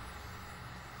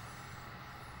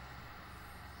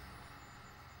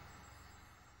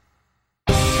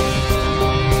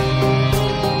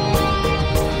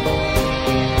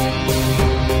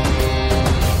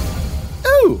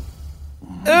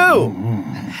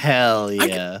 Hell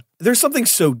yeah. There's something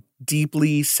so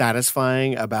deeply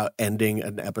satisfying about ending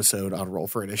an episode on Roll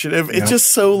for Initiative. It's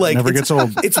just so like Never gets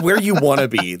old. It's where you want to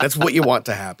be. That's what you want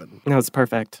to happen. No, it's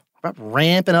perfect. About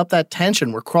ramping up that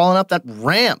tension. We're crawling up that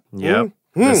ramp. Yep.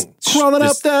 Crawling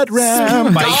up that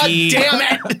ramp. Spiky, God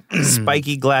damn it!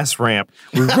 spiky glass ramp.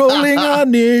 We're rolling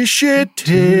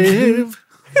initiative.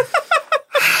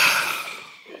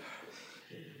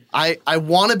 I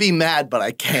want to be mad, but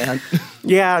I can't.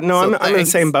 Yeah, no, So I'm in the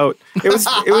thanks. same boat.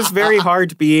 It was very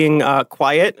hard being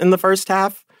quiet in the first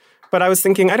half, but I was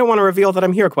thinking I don't want to reveal that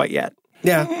I'm here quite yet.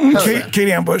 Yeah. Kate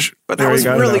Ambush. But that was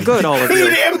really good, all of you.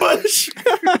 Ambush.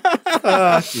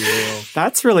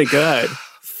 That's really good.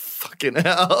 Fucking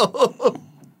hell.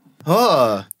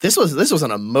 Oh, this was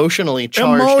an emotionally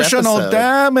charged Emotional episode.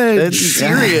 damage.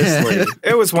 Seriously.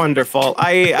 It was wonderful.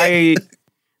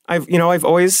 I've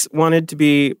always wanted to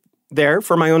be there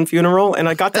for my own funeral, and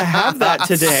I got to have that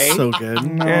today. So good.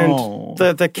 And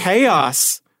the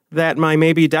chaos that my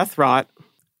maybe death wrought.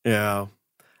 Yeah.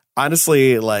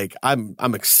 Honestly, like I'm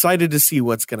excited to see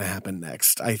what's going to happen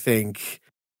next. I think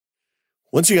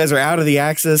once you guys are out of the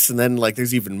Axis and then like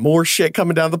there's even more shit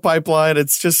coming down the pipeline,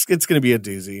 it's going to be a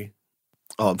doozy.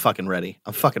 Oh, I'm fucking ready.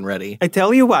 I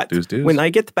tell you what, Deuce. when I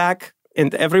get back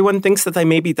and everyone thinks that I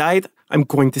maybe died, I'm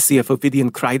going to see if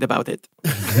Ophidian cried about it.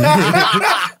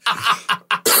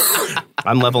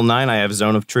 I'm level 9. I have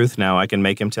Zone of Truth now. I can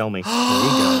make him tell me.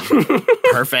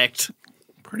 Perfect.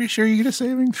 Pretty sure you get a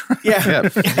saving throw. Yeah.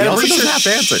 He also doesn't have to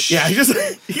answer. Yeah, you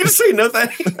just say no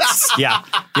thanks. Yeah,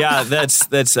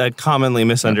 that's a commonly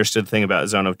misunderstood thing about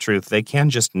Zone of Truth. They can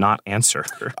just not answer.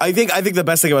 I think the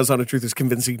best thing about Zone of Truth is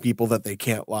convincing people that they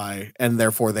can't lie and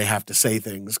therefore they have to say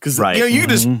things because Right. you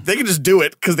can they can just do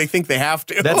it because they think they have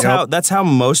to. That's how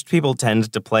most people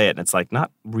tend to play it, and it's like not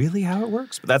really how it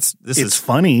works. But this It's is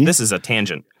funny. This is a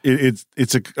tangent. It's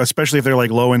especially if they're like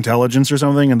low intelligence or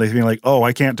something, and they feel like, oh,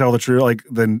 I can't tell the truth. Like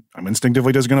then I'm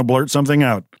instinctively just going to blurt something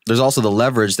out. There's also the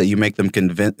leverage that you make them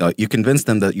you convince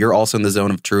them that you're also in the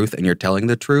zone of truth and you're telling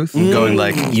the truth, going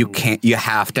like you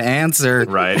have to answer.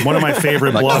 Right. One of my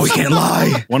favorite Like, bluffs. oh, we can't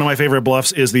lie. One of my favorite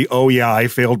bluffs is the oh yeah, I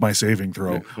failed my saving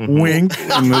throw. Wink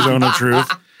in the zone of truth.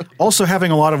 Also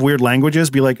having a lot of weird languages,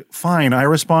 be like, fine, I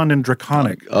respond in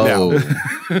Draconic. Oh,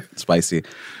 spicy.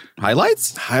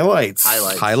 Highlights? Highlights.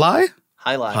 Highlight?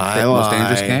 Highlight. Most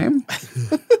dangerous game?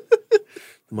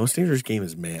 The most dangerous game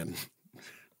is man.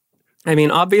 I mean,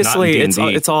 obviously, Not in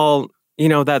D&D. it's all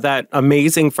that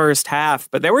amazing first half,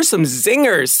 but there were some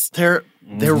zingers. There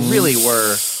really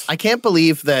were. I can't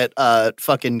believe that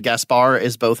fucking Gaspar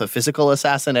is both a physical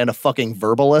assassin and a fucking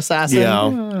verbal assassin. Yeah.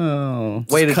 Oh.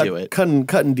 Way to do it.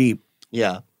 Cutting deep.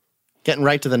 Yeah. Getting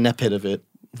right to the nep pit of it.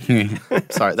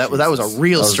 Sorry, that was a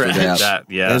real stretch.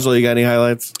 Angela, you got any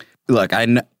highlights? Look, I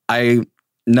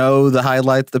know the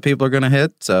highlights that people are going to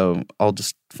hit, so I'll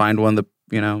just find one that,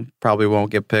 probably won't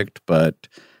get picked, but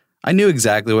I knew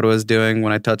exactly what I was doing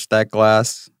when I touched that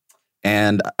glass,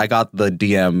 and I got the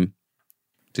DM.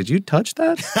 Did you touch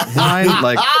that line?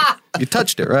 Like, you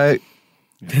touched it, right?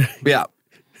 Yeah.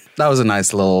 That was a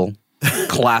nice little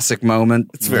classic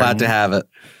moment. Glad to have it.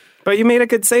 But you made a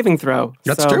good saving throw.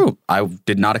 That's so true. I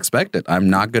did not expect it. I'm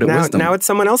not good at wisdom. Now it's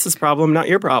someone else's problem, not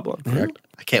your problem. Correct.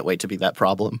 I can't wait to be that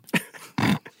problem.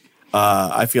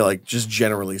 I feel like just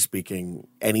generally speaking,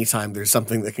 anytime there's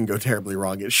something that can go terribly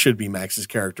wrong, it should be Max's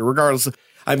character, regardless.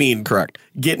 I mean, correct.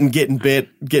 Getting bit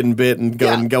and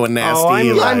going nasty.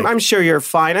 Oh, I'm sure you're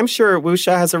fine. I'm sure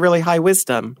Wusha has a really high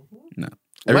wisdom. No.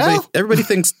 Everybody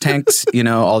thinks tanks,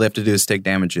 all they have to do is take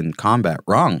damage in combat.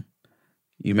 Wrong.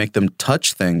 You make them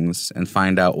touch things and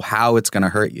find out how it's going to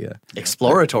hurt you.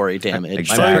 Exploratory damage.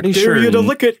 Exactly. I dare you to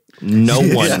lick it. No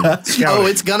one. Oh,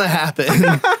 it's gonna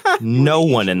happen. No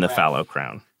one in the fallow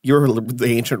crown. You're the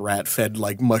ancient rat fed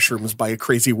like mushrooms by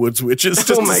crazy woods witches just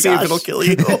Oh to my see if gosh. it'll kill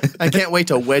you. I can't wait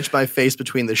to wedge my face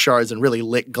between the shards and really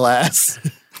lick glass.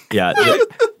 Yeah.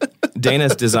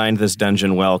 Dana's designed this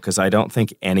dungeon well because I don't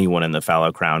think anyone in the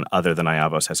fallow crown other than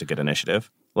Iavos has a good initiative.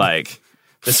 Like,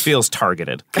 this feels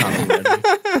targeted.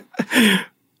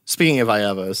 Speaking of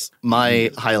Iavos,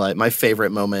 my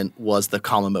favorite moment was the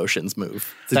calm emotions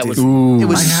move. It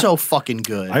was so fucking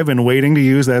good. I've been waiting to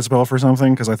use that spell for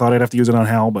something because I thought I'd have to use it on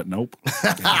Hal, but nope.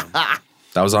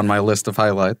 That was on my list of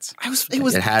highlights.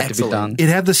 It had to be done. It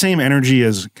had the same energy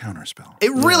as Counterspell.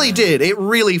 It really did. It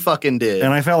really fucking did.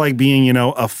 And I felt like being,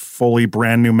 a fully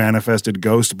brand new manifested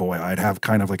ghost boy, I'd have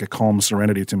kind of like a calm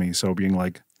serenity to me. So being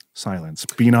like, silence,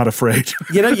 be not afraid.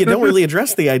 You don't really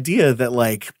address the idea that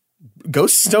like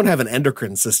ghosts don't have an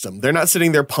endocrine system. They're not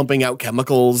sitting there pumping out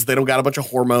chemicals. They don't got a bunch of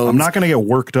hormones. I'm not going to get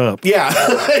worked up. Yeah,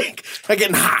 like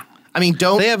getting hot. I mean,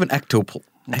 They have an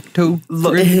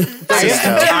Look,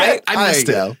 I missed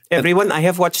it. Everyone, I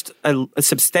have watched a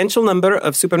substantial number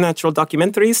of supernatural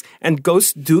documentaries, and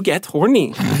ghosts do get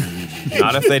horny.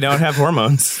 Not if they don't have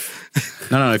hormones.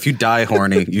 No. If you die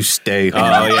horny, you stay horny.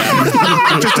 Oh,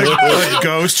 yeah. Just a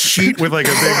ghost sheet with like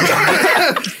a big.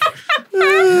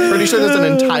 Pretty sure there's an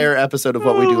entire episode of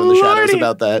What We Do in the Shadows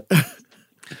about that.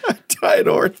 Died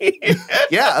horny.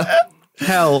 Yeah.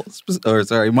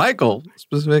 Michael.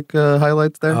 Specific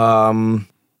highlights there.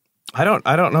 I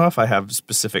don't know if I have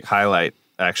specific highlight.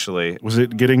 Actually, Was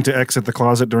it getting to exit the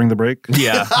closet during the break?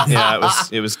 Yeah.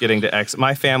 It was getting to exit.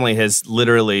 My family has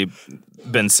literally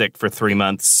been sick for 3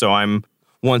 months, so I'm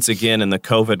once again in the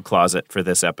COVID closet for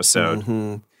this episode.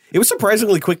 Mm-hmm. It was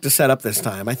surprisingly quick to set up this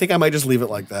time. I think I might just leave it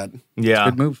like that. Yeah,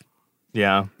 good move.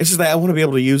 Yeah, it's just that I want to be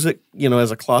able to use it, as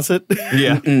a closet.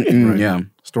 Yeah, Right. Yeah.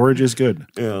 Storage is good.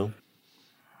 Yeah.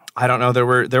 I don't know. There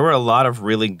were a lot of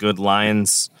really good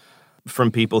lines from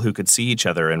people who could see each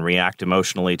other and react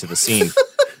emotionally to the scene.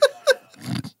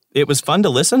 It was fun to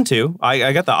listen to.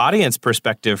 I got the audience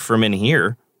perspective from in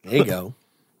here. There you go.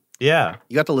 Yeah.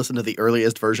 You got to listen to the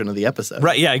earliest version of the episode.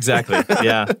 Right, yeah, exactly.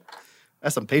 Yeah.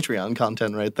 That's some Patreon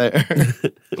content right there.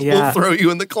 Yeah. We'll throw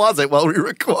you in the closet while we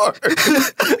record.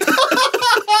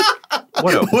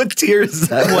 What tears is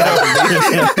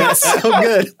that? That's so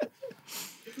good.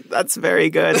 That's very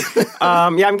good.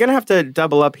 I'm going to have to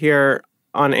double up here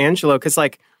on Angelo because,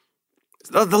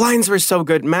 the lines were so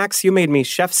good. Max, you made me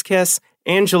chef's kiss.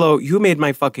 Angelo, you made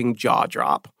my fucking jaw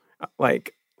drop.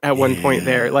 At one point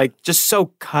there. Just so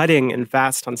cutting and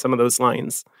fast on some of those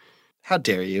lines. How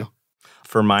dare you?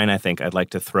 For mine, I think I'd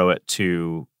like to throw it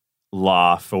to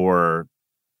Law for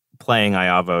playing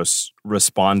Iavos,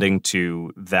 responding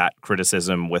to that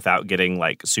criticism without getting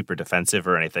super defensive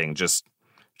or anything. Just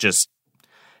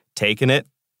taking it,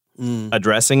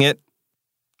 addressing it,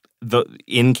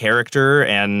 in character,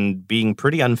 and being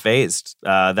pretty unfazed.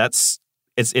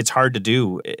 It's hard to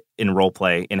do in role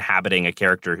play, inhabiting a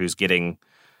character who's getting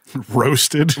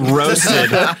roasted.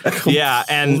 Yeah,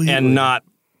 and not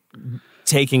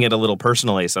taking it a little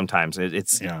personally sometimes.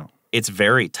 It's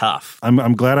very tough.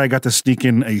 I'm glad I got to sneak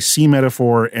in a sea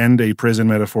metaphor and a prison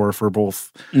metaphor for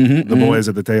both the boys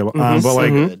at the table.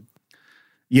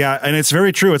 Yeah, and it's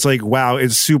very true. It's wow,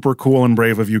 it's super cool and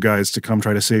brave of you guys to come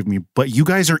try to save me. But you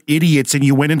guys are idiots and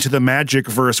you went into the magic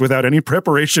verse without any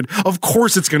preparation. Of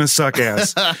course it's going to suck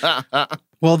ass.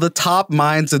 Well, the top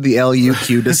minds of the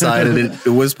LUQ decided it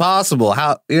was possible.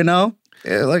 How,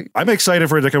 I'm excited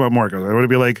for it to come up more because I want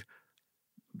to be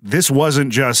this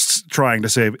wasn't just trying to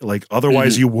save,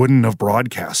 otherwise you wouldn't have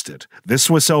broadcasted. This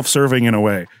was self-serving in a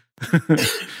way.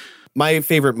 My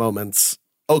favorite moments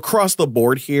across the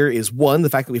board here is one, the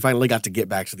fact that we finally got to get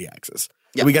back to the Axis.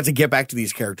 Yeah. We got to get back to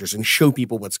these characters and show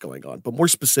people what's going on. But more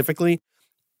specifically,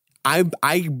 I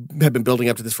have been building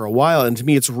up to this for a while, and to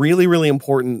me, it's really, really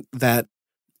important that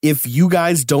if you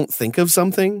guys don't think of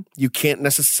something, you can't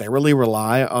necessarily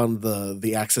rely on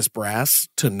the Axis brass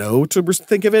to know to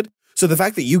think of it. So the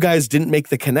fact that you guys didn't make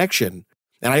the connection,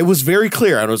 and I was very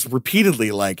clear, I was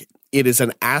repeatedly it is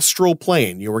an astral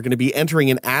plane. You were going to be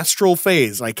entering an astral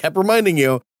phase. I kept reminding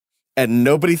you, and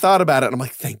nobody thought about it. And I'm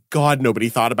thank God nobody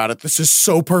thought about it. This is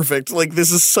so perfect.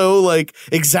 This is so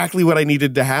exactly what I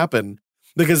needed to happen.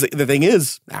 Because the thing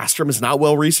is, Astrum is not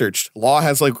well researched. Law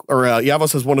has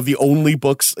Iavos has one of the only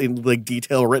books in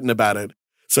detail written about it.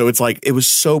 So it's it was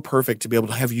so perfect to be able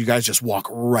to have you guys just walk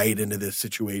right into this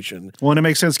situation. Well, and it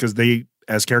makes sense because they,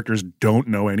 as characters, don't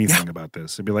know anything about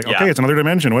this. It'd be okay, it's another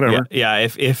dimension, whatever. Yeah.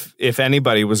 If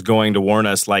anybody was going to warn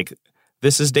us,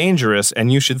 this is dangerous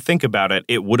and you should think about it,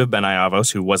 it would have been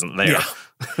Iavos who wasn't there.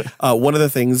 Yeah. One of the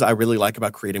things I really like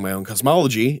about creating my own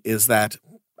cosmology is that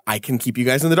I can keep you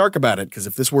guys in the dark about it. Because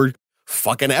if this were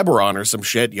fucking Eberron or some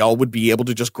shit, y'all would be able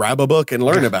to just grab a book and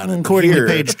learn about it. According to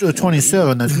page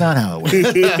 27, that's not how it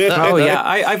works. Oh, yeah.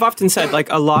 I've often said,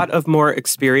 a lot of more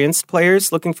experienced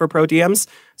players looking for pro DMs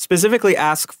specifically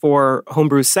ask for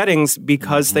homebrew settings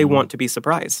because they want to be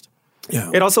surprised.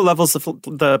 Yeah. It also levels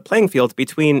the playing field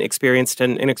between experienced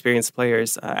and inexperienced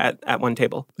players at one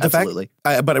table. Absolutely.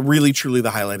 But really, truly,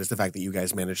 the highlight is the fact that you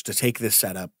guys managed to take this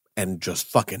setup and just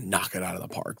fucking knock it out of the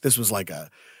park. This was a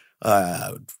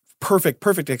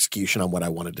perfect execution on what I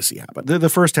wanted to see happen. The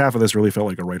first half of this really felt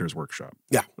like a writer's workshop.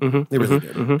 Yeah, it really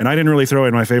did. And I didn't really throw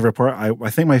in my favorite part. I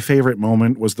think my favorite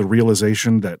moment was the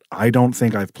realization that I don't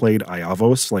think I've played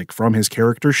Iavos from his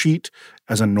character sheet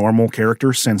as a normal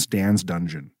character since Dan's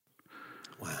Dungeon.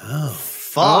 Wow.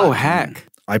 Fuck. Oh, heck.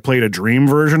 I played a dream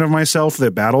version of myself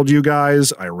that battled you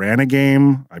guys. I ran a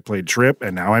game. I played Trip,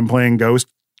 and now I'm playing Ghost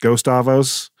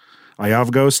Avos.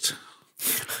 Iavghost.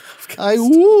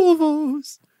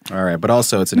 Iavos. All right, but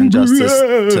also it's an injustice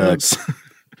to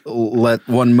let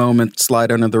one moment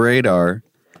slide under the radar,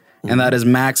 and that is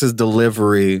Max's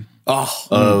delivery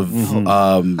of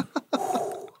I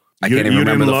can't even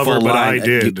remember the full line. I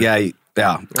did. Yeah.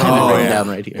 Down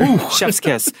right here. Ooh, chef's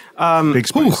kiss. Big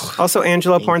spice. Also,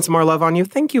 Angela pouring some more love on you.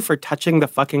 Thank you for touching the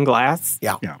fucking glass.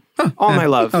 Yeah. All my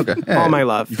love. Okay. All my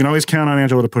love. You can always count on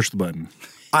Angela to push the button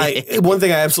One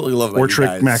thing I absolutely love about or you trick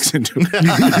guys. Max into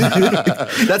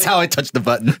it. That's how I touch the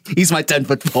button. He's my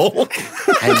 10-foot pole.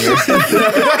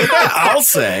 I'll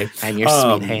say. And your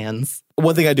sweet hands.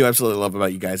 One thing I do absolutely love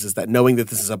about you guys is that knowing that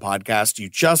this is a podcast, you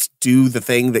just do the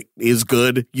thing that is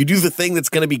good. You do the thing that's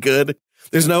going to be good.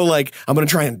 There's no like, I'm going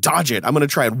to try and dodge it. I'm going to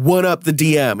try and one up the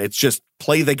DM. It's just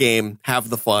play the game, have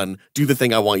the fun, do the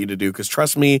thing I want you to do. Because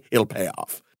trust me, it'll pay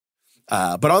off.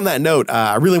 But on that note,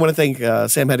 I really want to thank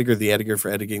Sam Hediger, the editor,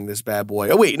 for editing this bad boy.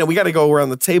 Oh, wait, no, we got to go around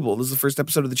the table. This is the first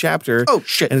episode of the chapter. Oh,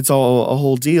 shit. And it's all a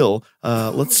whole deal.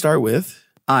 Let's start with...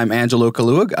 I'm Angelo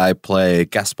Kaluag. I play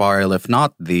Gaspar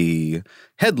Elifnot, the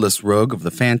headless rogue of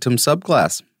the Phantom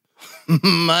subclass.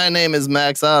 My name is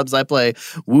Max Hobbs. I play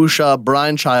Wooshaw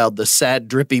Brinechild, the sad,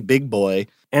 drippy big boy.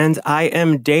 And I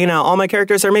am Dana. All my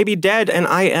characters are maybe dead, and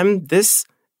I am this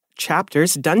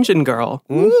chapter's dungeon girl.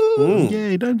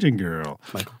 Yay, Dungeon Girl.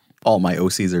 All my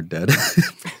OCs are dead.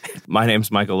 My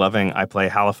name's Michael Loving. I play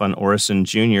Halifun Orison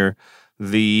Jr.,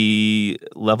 the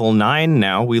level 9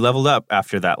 now. We leveled up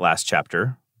after that last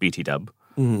chapter, BT Dub.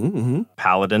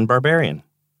 Paladin Barbarian.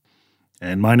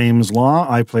 And my name's Law.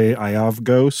 I play Ayav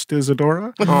Ghost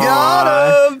Isadora.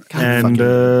 Got him! And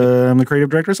I'm the creative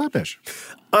director of Slapdash.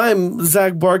 I'm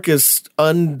Zach Barkus,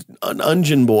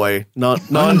 Ungin boy. I am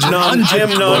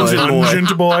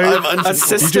Ungin boy. I'm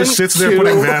He just sits there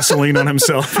putting Vaseline on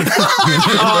himself.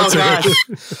 Oh, gosh.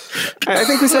 I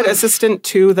think we said assistant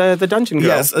to the dungeon girl.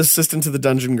 Yes, assistant to the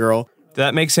dungeon girl.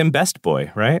 That makes him best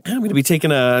boy, right? I'm going to be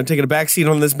taking a back seat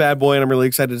on this bad boy, and I'm really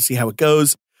excited to see how it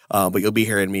goes. But you'll be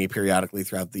hearing me periodically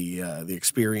throughout the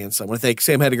experience. I want to thank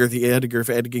Sam Hediger, the editor,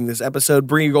 for editing this episode.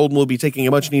 Brie Golden will be taking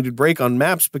a much-needed break on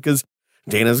maps because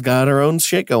Dana's got her own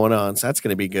shit going on, so that's going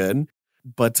to be good.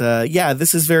 But yeah,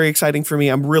 this is very exciting for me.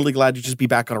 I'm really glad to just be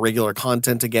back on regular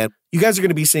content again. You guys are going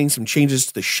to be seeing some changes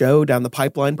to the show down the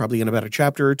pipeline, probably in about a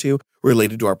chapter or two,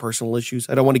 related to our personal issues.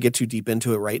 I don't want to get too deep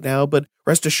into it right now, but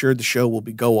rest assured the show will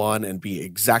go on and be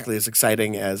exactly as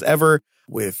exciting as ever,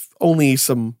 with only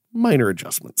some minor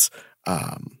adjustments.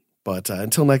 But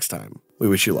until next time, we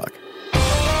wish you luck.